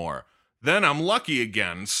popped anymore? Then I'm lucky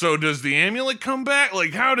again. So does the amulet come back?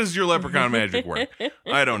 Like, how does your leprechaun magic work?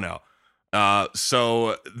 I don't know.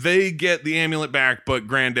 So they get the amulet back, but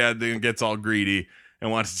Granddad then gets all greedy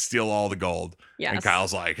and wants to steal all the gold. Yes. And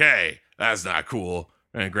Kyle's like, hey, that's not cool.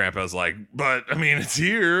 And Grandpa's like, but, I mean, it's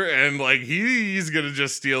here. And, like, he's going to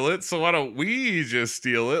just steal it. So why don't we just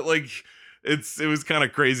steal it? Like, it was kind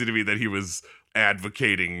of crazy to me that he was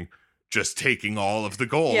advocating just taking all of the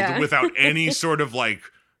gold without any sort of, like,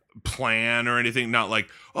 plan or anything. Not like,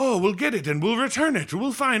 oh, we'll get it and we'll return it.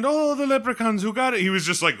 We'll find all the leprechauns who got it. He was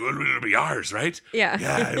just like, well, it'll be ours, right? Yeah.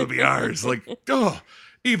 Yeah, it'll be ours. Like, oh,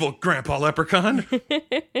 evil Grandpa Leprechaun.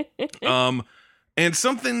 And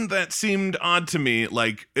something that seemed odd to me,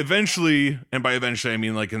 like, eventually, and by eventually I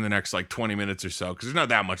mean like in the next like 20 minutes or so, because there's not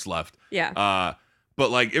that much left. Yeah. But,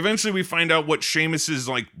 like, eventually we find out what Seamus's,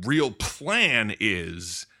 like, real plan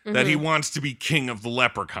is, that he wants to be king of the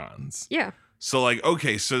leprechauns. Yeah. So, like,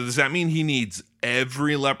 okay, so does that mean he needs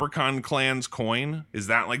every leprechaun clan's coin? Is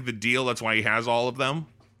that, like, the deal? That's why he has all of them?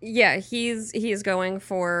 Yeah, he's going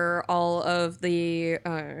for all of the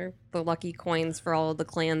lucky coins for all of the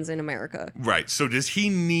clans in America. Right. So does he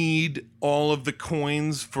need all of the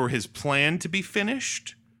coins for his plan to be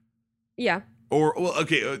finished? Yeah. Or, well,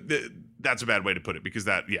 okay, that's a bad way to put it because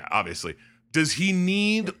obviously. Does he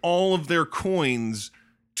need all of their coins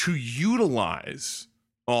to utilize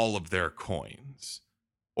all of their coins?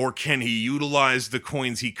 Or can he utilize the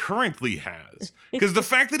coins he currently has? Because the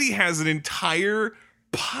fact that he has an entire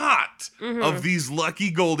pot of these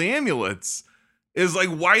lucky gold amulets is like,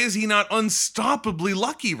 why is he not unstoppably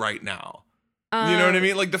lucky right now? You know what I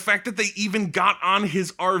mean? Like, the fact that they even got on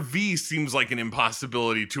his RV seems like an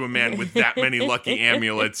impossibility to a man with that many lucky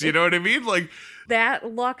amulets. You know what I mean? Like,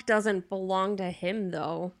 that luck doesn't belong to him,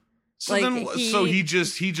 though. So like, he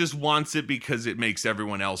just wants it because it makes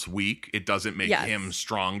everyone else weak. It doesn't make him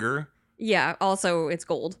stronger. Yeah. Also, it's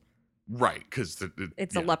gold. Right, because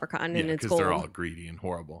it's a leprechaun and it's gold. Because they're all greedy and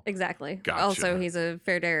horrible. Exactly. Gotcha. Also, he's a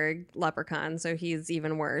Fairderg leprechaun, so he's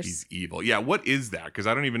even worse. He's evil. Yeah, what is that? Because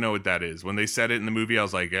I don't even know what that is. When they said it in the movie, I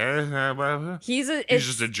was like, he's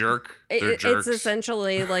just a jerk. They're jerks. It's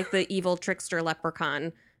essentially like the evil trickster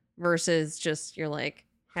leprechaun versus just your like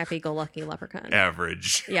happy-go-lucky leprechaun.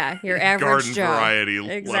 Average. Yeah, your average garden Joe. variety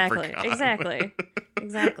leprechaun.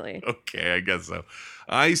 Exactly. Okay, I guess so.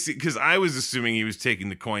 I see, because I was assuming he was taking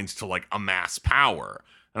the coins to like amass power.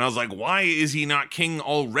 And I was like, why is he not king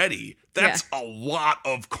already? That's a lot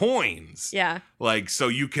of coins. Yeah. Like, so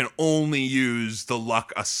you can only use the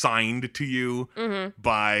luck assigned to you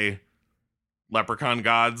by leprechaun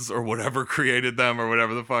gods or whatever created them or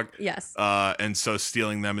whatever the fuck. Yes. And so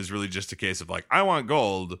stealing them is really just a case of like, I want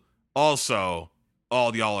gold. Also,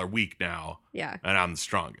 all y'all are weak now. Yeah. And I'm the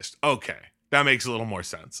strongest. Okay. That makes a little more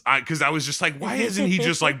sense. Because I was just like, why isn't he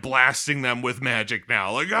just like blasting them with magic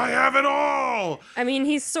now? Like, I have it all. I mean,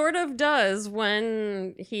 he sort of does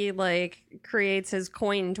when he like creates his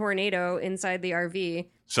coin tornado inside the RV.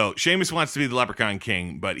 So Seamus wants to be the Leprechaun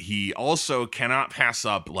King, but he also cannot pass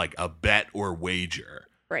up like a bet or wager.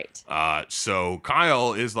 Right. So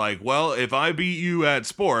Kyle is like, well, if I beat you at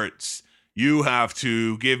sports, you have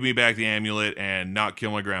to give me back the amulet and not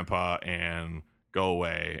kill my grandpa and go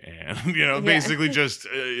away. And, basically just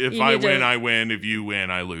if I win, I win. If you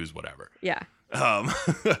win, I lose, whatever. Yeah.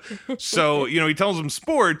 So, he tells him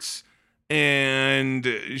sports. And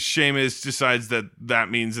Seamus decides that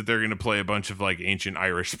means that they're going to play a bunch of like ancient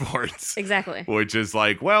Irish sports. Exactly. Which is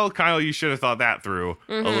like, well, Kyle, you should have thought that through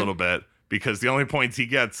a little bit because the only points he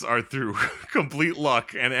gets are through complete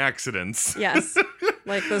luck and accidents. Yes.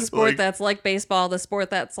 Like the sport that's like baseball, the sport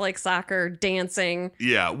that's like soccer, dancing.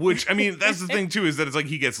 Yeah. Which, I mean, that's the thing too, is that it's like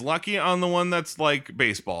he gets lucky on the one that's like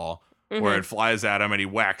baseball where it flies at him and he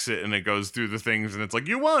whacks it and it goes through the things and it's like,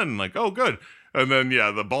 you won. Like, oh, good. And then,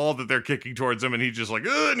 the ball that they're kicking towards him, and he just like,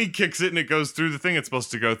 and he kicks it, and it goes through the thing it's supposed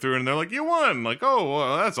to go through, and they're like, you won. Like, oh,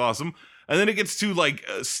 well, that's awesome. And then it gets to, like,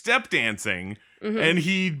 step dancing, and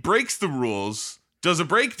he breaks the rules, does a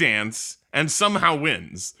break dance, and somehow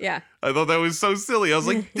wins. Yeah. I thought that was so silly. I was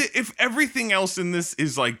like, if everything else in this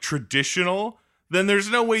is, like, traditional, then there's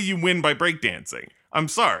no way you win by break dancing. I'm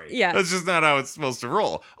sorry. Yeah. That's just not how it's supposed to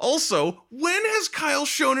roll. Also, when has Kyle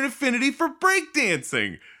shown an affinity for break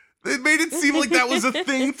dancing? It made it seem like that was a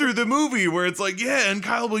thing through the movie where it's like, yeah, and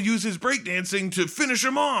Kyle will use his breakdancing to finish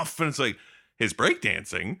him off. And it's like, his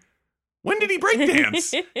breakdancing? When did he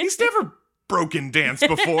breakdance? He's never broken dance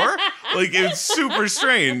before. Like, it's super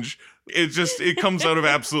strange. It comes out of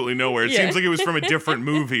absolutely nowhere. It seems like it was from a different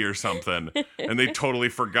movie or something. And they totally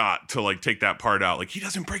forgot to, like, take that part out. Like, he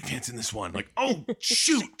doesn't breakdance in this one. Like, oh,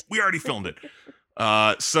 shoot, we already filmed it.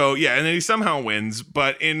 And then he somehow wins,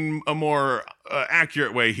 but in a more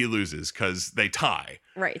accurate way, he loses because they tie.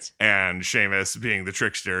 Right. And Seamus, being the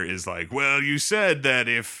trickster, is like, well, you said that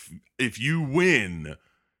if you win,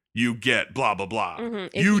 you get blah, blah, blah.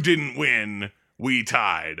 You didn't win. We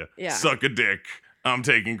tied. Yeah. Suck a dick. I'm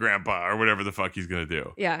taking grandpa or whatever the fuck he's going to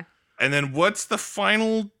do. Yeah. And then what's the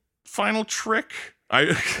final trick?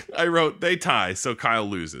 I wrote they tie, so Kyle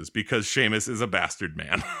loses because Seamus is a bastard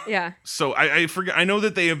man. Yeah. So I forget. I know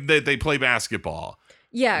that they play basketball.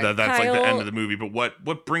 Yeah. That's Kyle, like the end of the movie. But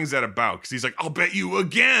what brings that about? Because he's like, I'll bet you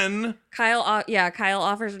again. Kyle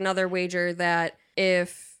offers another wager that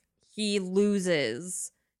if he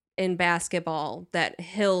loses in basketball, that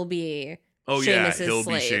he'll be Seamus's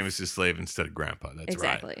slave. Be Seamus's slave instead of grandpa. That's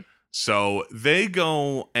exactly. Right. So they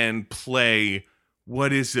go and play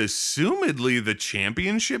what is assumedly the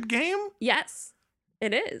championship game? Yes,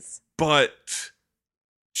 it is. But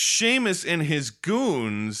Seamus and his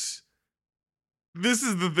goons, this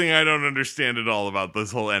is the thing I don't understand at all about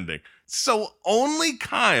this whole ending. So only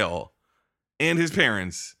Kyle and his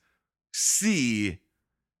parents see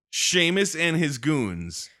Sheamus and his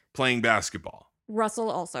goons playing basketball. Russell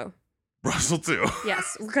also. Russell too.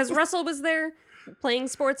 Yes, because Russell was there playing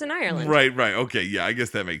sports in Ireland. Right. Okay, yeah, I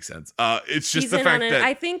guess that makes sense. It's just He's the in fact on it. that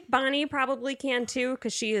I think Bonnie probably can too,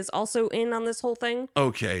 because she is also in on this whole thing.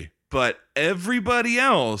 okay, but everybody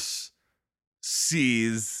else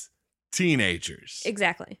sees teenagers.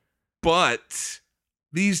 Exactly. But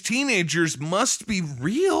these teenagers must be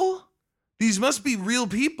real. These must be real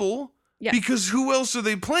people. Yeah. Because who else are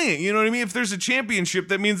they playing? You know what I mean? If there's a championship,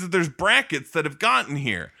 that means that there's brackets that have gotten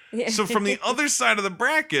here. So from the other side of the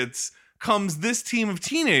brackets comes this team of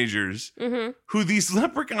teenagers who these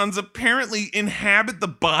leprechauns apparently inhabit the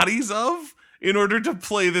bodies of in order to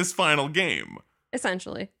play this final game.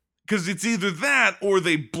 Essentially. Because it's either that or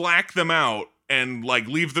they black them out and like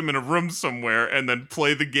leave them in a room somewhere and then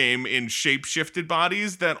play the game in shape-shifted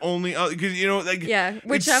bodies that only because you know like yeah,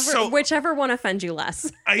 whichever one offends you less.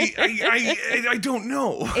 I don't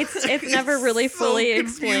know. It's never really fully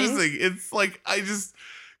explained. It's like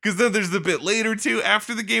because then there's the bit later too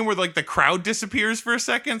after the game where like the crowd disappears for a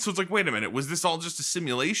second. So it's like, wait a minute, was this all just a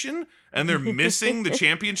simulation and they're missing the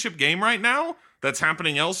championship game right now that's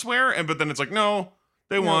happening elsewhere? But then it's like, no.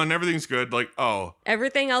 They won. Everything's good. Like, oh.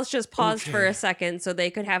 Everything else just paused for a second so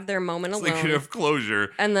they could have their moment alone. They could have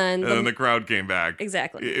closure. And then the crowd came back.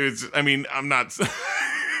 Exactly. I'm not.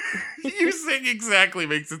 You saying exactly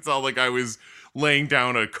makes it sound like I was laying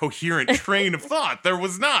down a coherent train of thought. There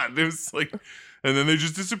was not. It was like, and then they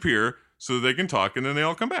just disappear so they can talk and then they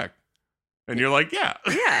all come back. And you're like, yeah.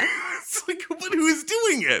 Yeah. It's like, but who is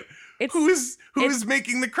doing it? Who is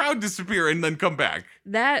making the crowd disappear and then come back?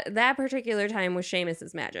 That particular time was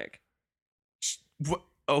Sheamus's magic. What?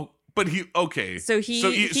 Oh, but okay. So he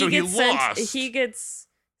gets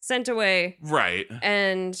sent away. Right.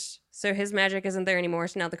 And so his magic isn't there anymore.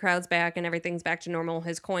 So now the crowd's back and everything's back to normal.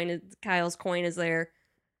 Kyle's coin is there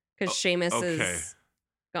because Sheamus is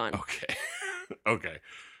gone. Okay. Okay.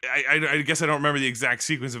 I guess I don't remember the exact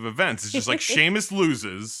sequence of events. It's just like Sheamus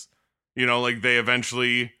loses. You know, like they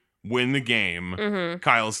eventually win the game.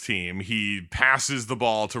 Kyle's team. He passes the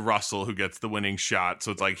ball to Russell, who gets the winning shot.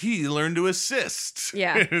 So it's like he learned to assist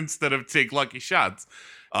instead of take lucky shots.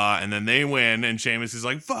 And then they win, and Sheamus is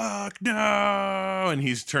like, fuck no. And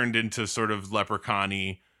he's turned into sort of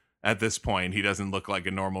leprechaun-y at this point. He doesn't look like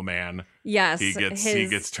a normal man. Yes. He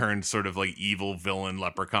gets turned sort of like evil villain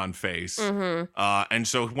leprechaun face. And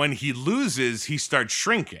so when he loses, he starts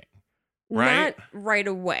shrinking. Right? Not right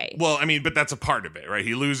away. Well, I mean, but that's a part of it, right?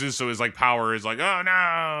 He loses, so his like power is like, oh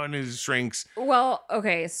no, and his shrinks. Well,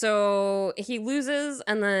 okay, so he loses,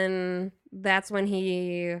 and then that's when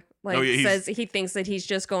he says he thinks that he's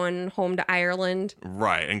just going home to Ireland.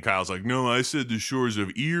 Right, and Kyle's like, no, I said the shores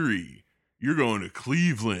of Erie. You're going to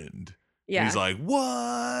Cleveland. Yeah. And he's like,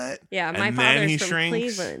 what? Yeah, my father's from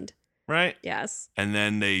Cleveland. Right? Yes. And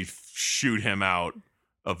then they shoot him out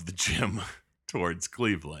of the gym towards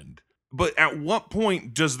Cleveland. But at what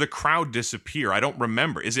point does the crowd disappear? I don't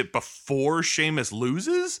remember. Is it before Sheamus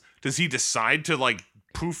loses? Does he decide to like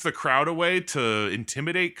poof the crowd away to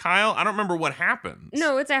intimidate Kyle? I don't remember what happens.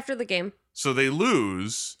 No, it's after the game. So they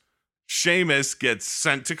lose. Sheamus gets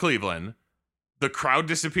sent to Cleveland. The crowd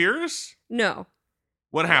disappears? No.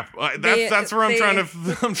 What happened? That's where I'm trying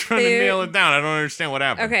to nail it down. I don't understand what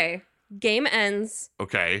happened. Okay. Game ends.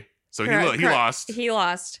 Okay. So he lost. He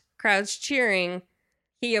lost. Crowd's cheering.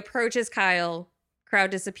 He approaches Kyle.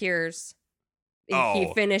 Crowd disappears.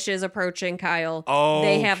 He finishes approaching Kyle. Oh,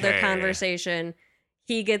 they have their conversation.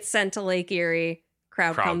 He gets sent to Lake Erie.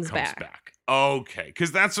 Crowd comes back. Okay,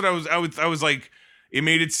 because that's what I was like. It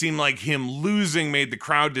made it seem like him losing made the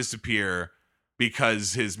crowd disappear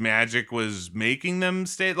because his magic was making them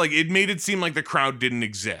stay. Like it made it seem like the crowd didn't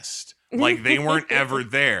exist. Like they weren't ever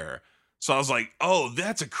there. So I was like, oh,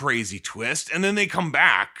 that's a crazy twist. And then they come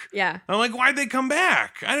back. Yeah. I'm like, why'd they come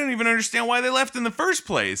back? I don't even understand why they left in the first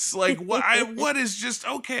place. Like, what is just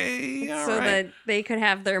okay? So that they could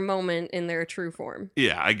have their moment in their true form.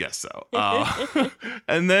 Yeah, I guess so.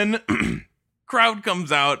 And then crowd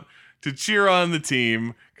comes out to cheer on the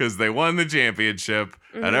team because they won the championship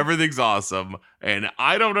and everything's awesome. And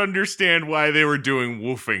I don't understand why they were doing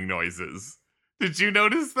woofing noises. Did you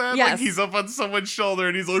notice that? Yes. Like he's up on someone's shoulder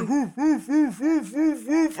and he's like, woof, woof, woof, woof, woof,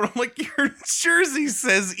 woof. And I'm like, your jersey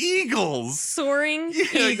says Eagles. Soaring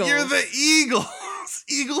Eagles. You're the Eagles.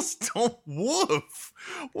 Eagles don't woof.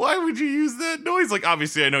 Why would you use that noise? Like,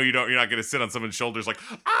 obviously, I know you're not going to sit on someone's shoulders like,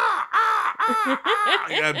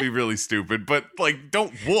 That'd be really stupid. But, like,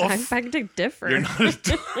 don't woof. I beg to differ.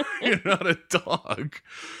 You're not a dog.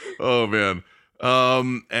 Oh, man.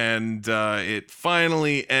 And it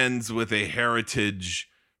finally ends with a heritage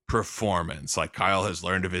performance. Like, Kyle has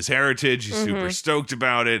learned of his heritage. He's super stoked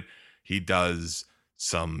about it. He does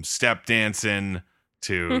some step dancing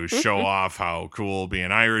to show off how cool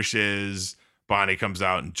being Irish is. Bonnie comes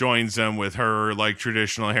out and joins them with her like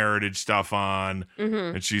traditional heritage stuff on,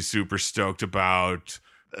 and she's super stoked about.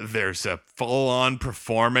 There's a full-on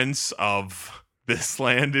performance of "This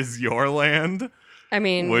Land Is Your Land." I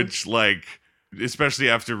mean, which, like, especially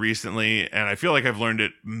after recently, and I feel like I've learned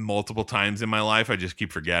it multiple times in my life, I just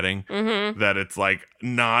keep forgetting that it's like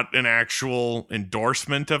not an actual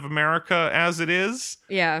endorsement of America as it is.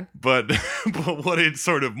 Yeah. But what it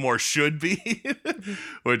sort of more should be,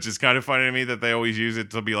 which is kind of funny to me that they always use it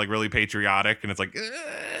to be like really patriotic, and it's like,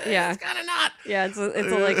 yeah, it's kind of not. Yeah, it's a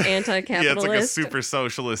like anti-capitalist. Yeah, it's like a super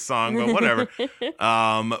socialist song, but whatever.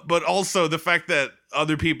 But also the fact that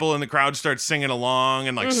other people in the crowd start singing along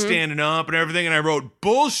and like standing up and everything, and I wrote,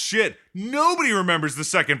 bullshit. Nobody remembers the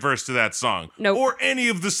second verse to that song. Nope. Or any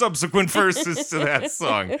of the subsequent verses to that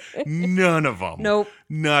song. None of them. Nope.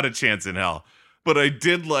 Not a chance in hell. But I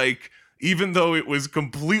did like, even though it was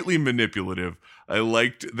completely manipulative, I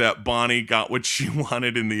liked that Bonnie got what she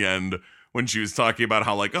wanted in the end when she was talking about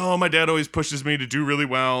how, like, oh, my dad always pushes me to do really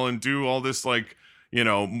well and do all this, like, you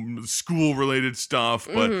know, school related stuff.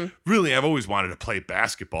 But really, I've always wanted to play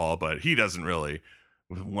basketball, but he doesn't really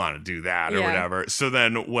want to do that or whatever. So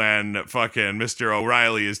then when fucking Mr.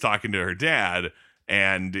 O'Reilly is talking to her dad,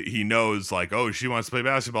 and he knows, like, oh, she wants to play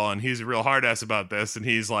basketball, and he's a real hard ass about this, and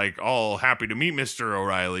he's like all happy to meet Mr.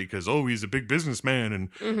 O'Reilly because, oh, he's a big businessman and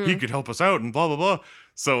he could help us out and blah blah blah.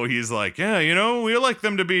 So he's like, yeah, you know, we like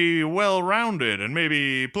them to be well-rounded and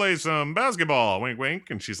maybe play some basketball, wink wink.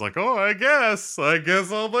 And she's like, oh, I guess I'll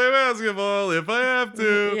play basketball if I have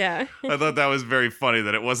to. Yeah. I thought that was very funny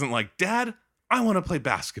that it wasn't like, Dad, I want to play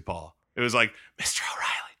basketball. It was like, Mr.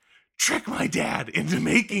 O'Reilly, trick my dad into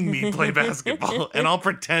making me play basketball, and I'll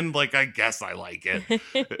pretend like I guess I like it.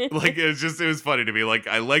 Like, it was funny to me. Like,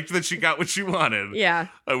 I liked that she got what she wanted. Yeah.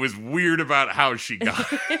 I was weird about how she got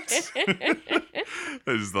it.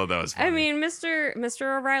 I just thought that was funny. I mean, Mr.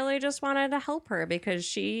 O'Reilly just wanted to help her because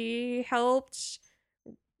she helped,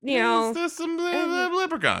 you know. There's some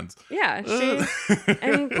leprechauns. Yeah.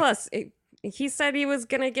 And plus, he said he was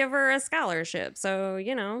going to give her a scholarship. So,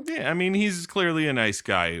 you know. Yeah, I mean, he's clearly a nice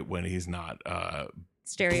guy when he's not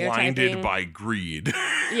blinded by greed.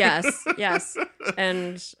 Yes.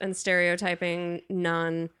 And stereotyping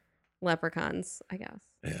non-leprechauns, I guess.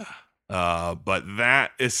 Yeah. But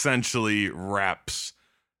that essentially wraps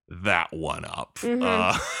that one up.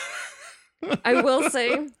 I will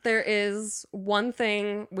say there is one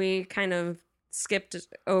thing we kind of skipped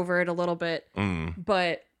over it a little bit,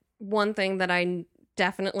 but one thing that I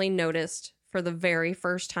definitely noticed for the very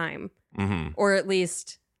first time, or at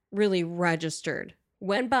least really registered,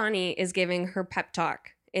 when Bonnie is giving her pep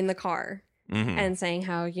talk in the car and saying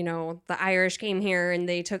how, you know, the Irish came here and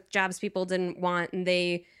they took jobs people didn't want and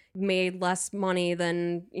they made less money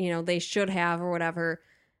than, you know, they should have or whatever.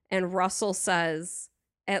 And Russell says,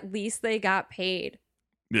 at least they got paid.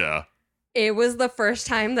 Yeah. It was the first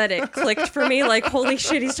time that it clicked for me. Like, holy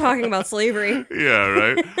shit, he's talking about slavery. Yeah,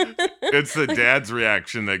 right? It's the dad's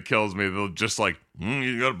reaction that kills me. They'll just like,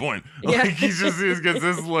 you got a point. Yeah. Like, he gets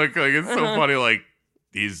this look. Like, it's so funny. Like,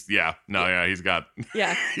 he's got he's got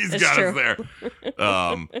true. us there.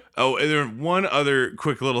 And then one other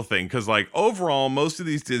quick little thing, because like overall, most of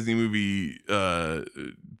these Disney movie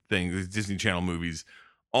things, these Disney Channel movies,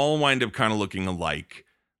 all wind up kind of looking alike.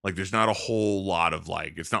 Like, there's not a whole lot of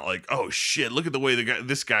like, it's not like, oh shit, look at the way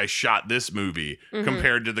this guy shot this movie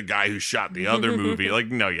compared to the guy who shot the other movie. Like,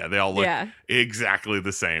 no, they all look exactly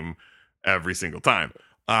the same every single time.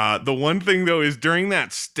 The one thing though is during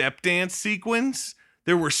that step dance sequence,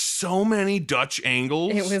 there were so many Dutch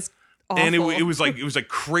angles. It was awful. And it was like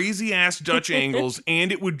crazy ass Dutch angles,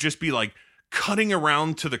 and it would just be like cutting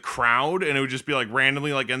around to the crowd, and it would just be like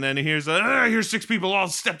randomly like, and then here's six people all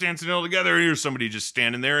step dancing all together, and here's somebody just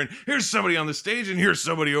standing there, and here's somebody on the stage, and here's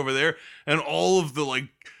somebody over there, and all of the like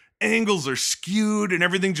angles are skewed and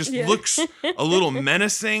everything just looks a little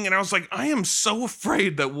menacing. And I was like, I am so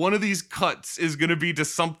afraid that one of these cuts is gonna be to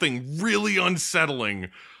something really unsettling,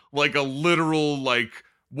 like a literal like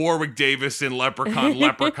Warwick Davis in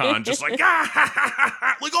Leprechaun, just like,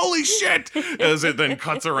 like, holy shit, as it then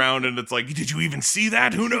cuts around and it's like, did you even see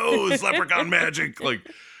that? Who knows? Leprechaun magic. Like,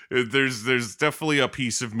 there's definitely a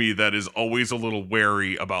piece of me that is always a little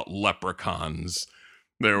wary about leprechauns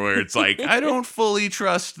There, where it's like, I don't fully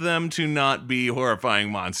trust them to not be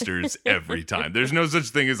horrifying monsters every time. There's no such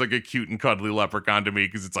thing as like a cute and cuddly leprechaun to me,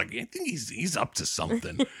 because it's like, I think he's up to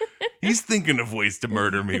something. He's thinking of ways to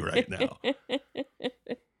murder me right now.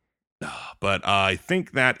 But I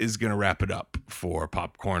think that is going to wrap it up for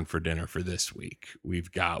Popcorn for Dinner for this week.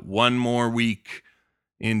 We've got one more week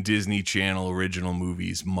in Disney Channel Original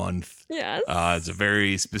Movies Month. Yes. It's a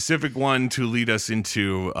very specific one to lead us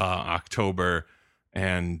into October.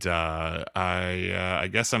 And I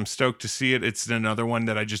guess I'm stoked to see it. It's another one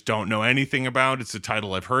that I just don't know anything about. It's a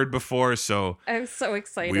title I've heard before, so I'm so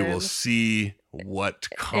excited. We will see what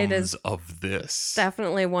comes of this.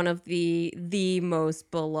 Definitely one of the most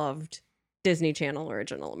beloved Disney Channel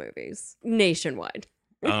original movies nationwide.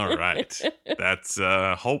 All right. That's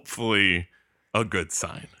hopefully a good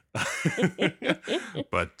sign.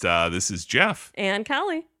 But this is Jeff. And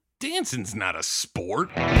Callie. Dancing's not a sport.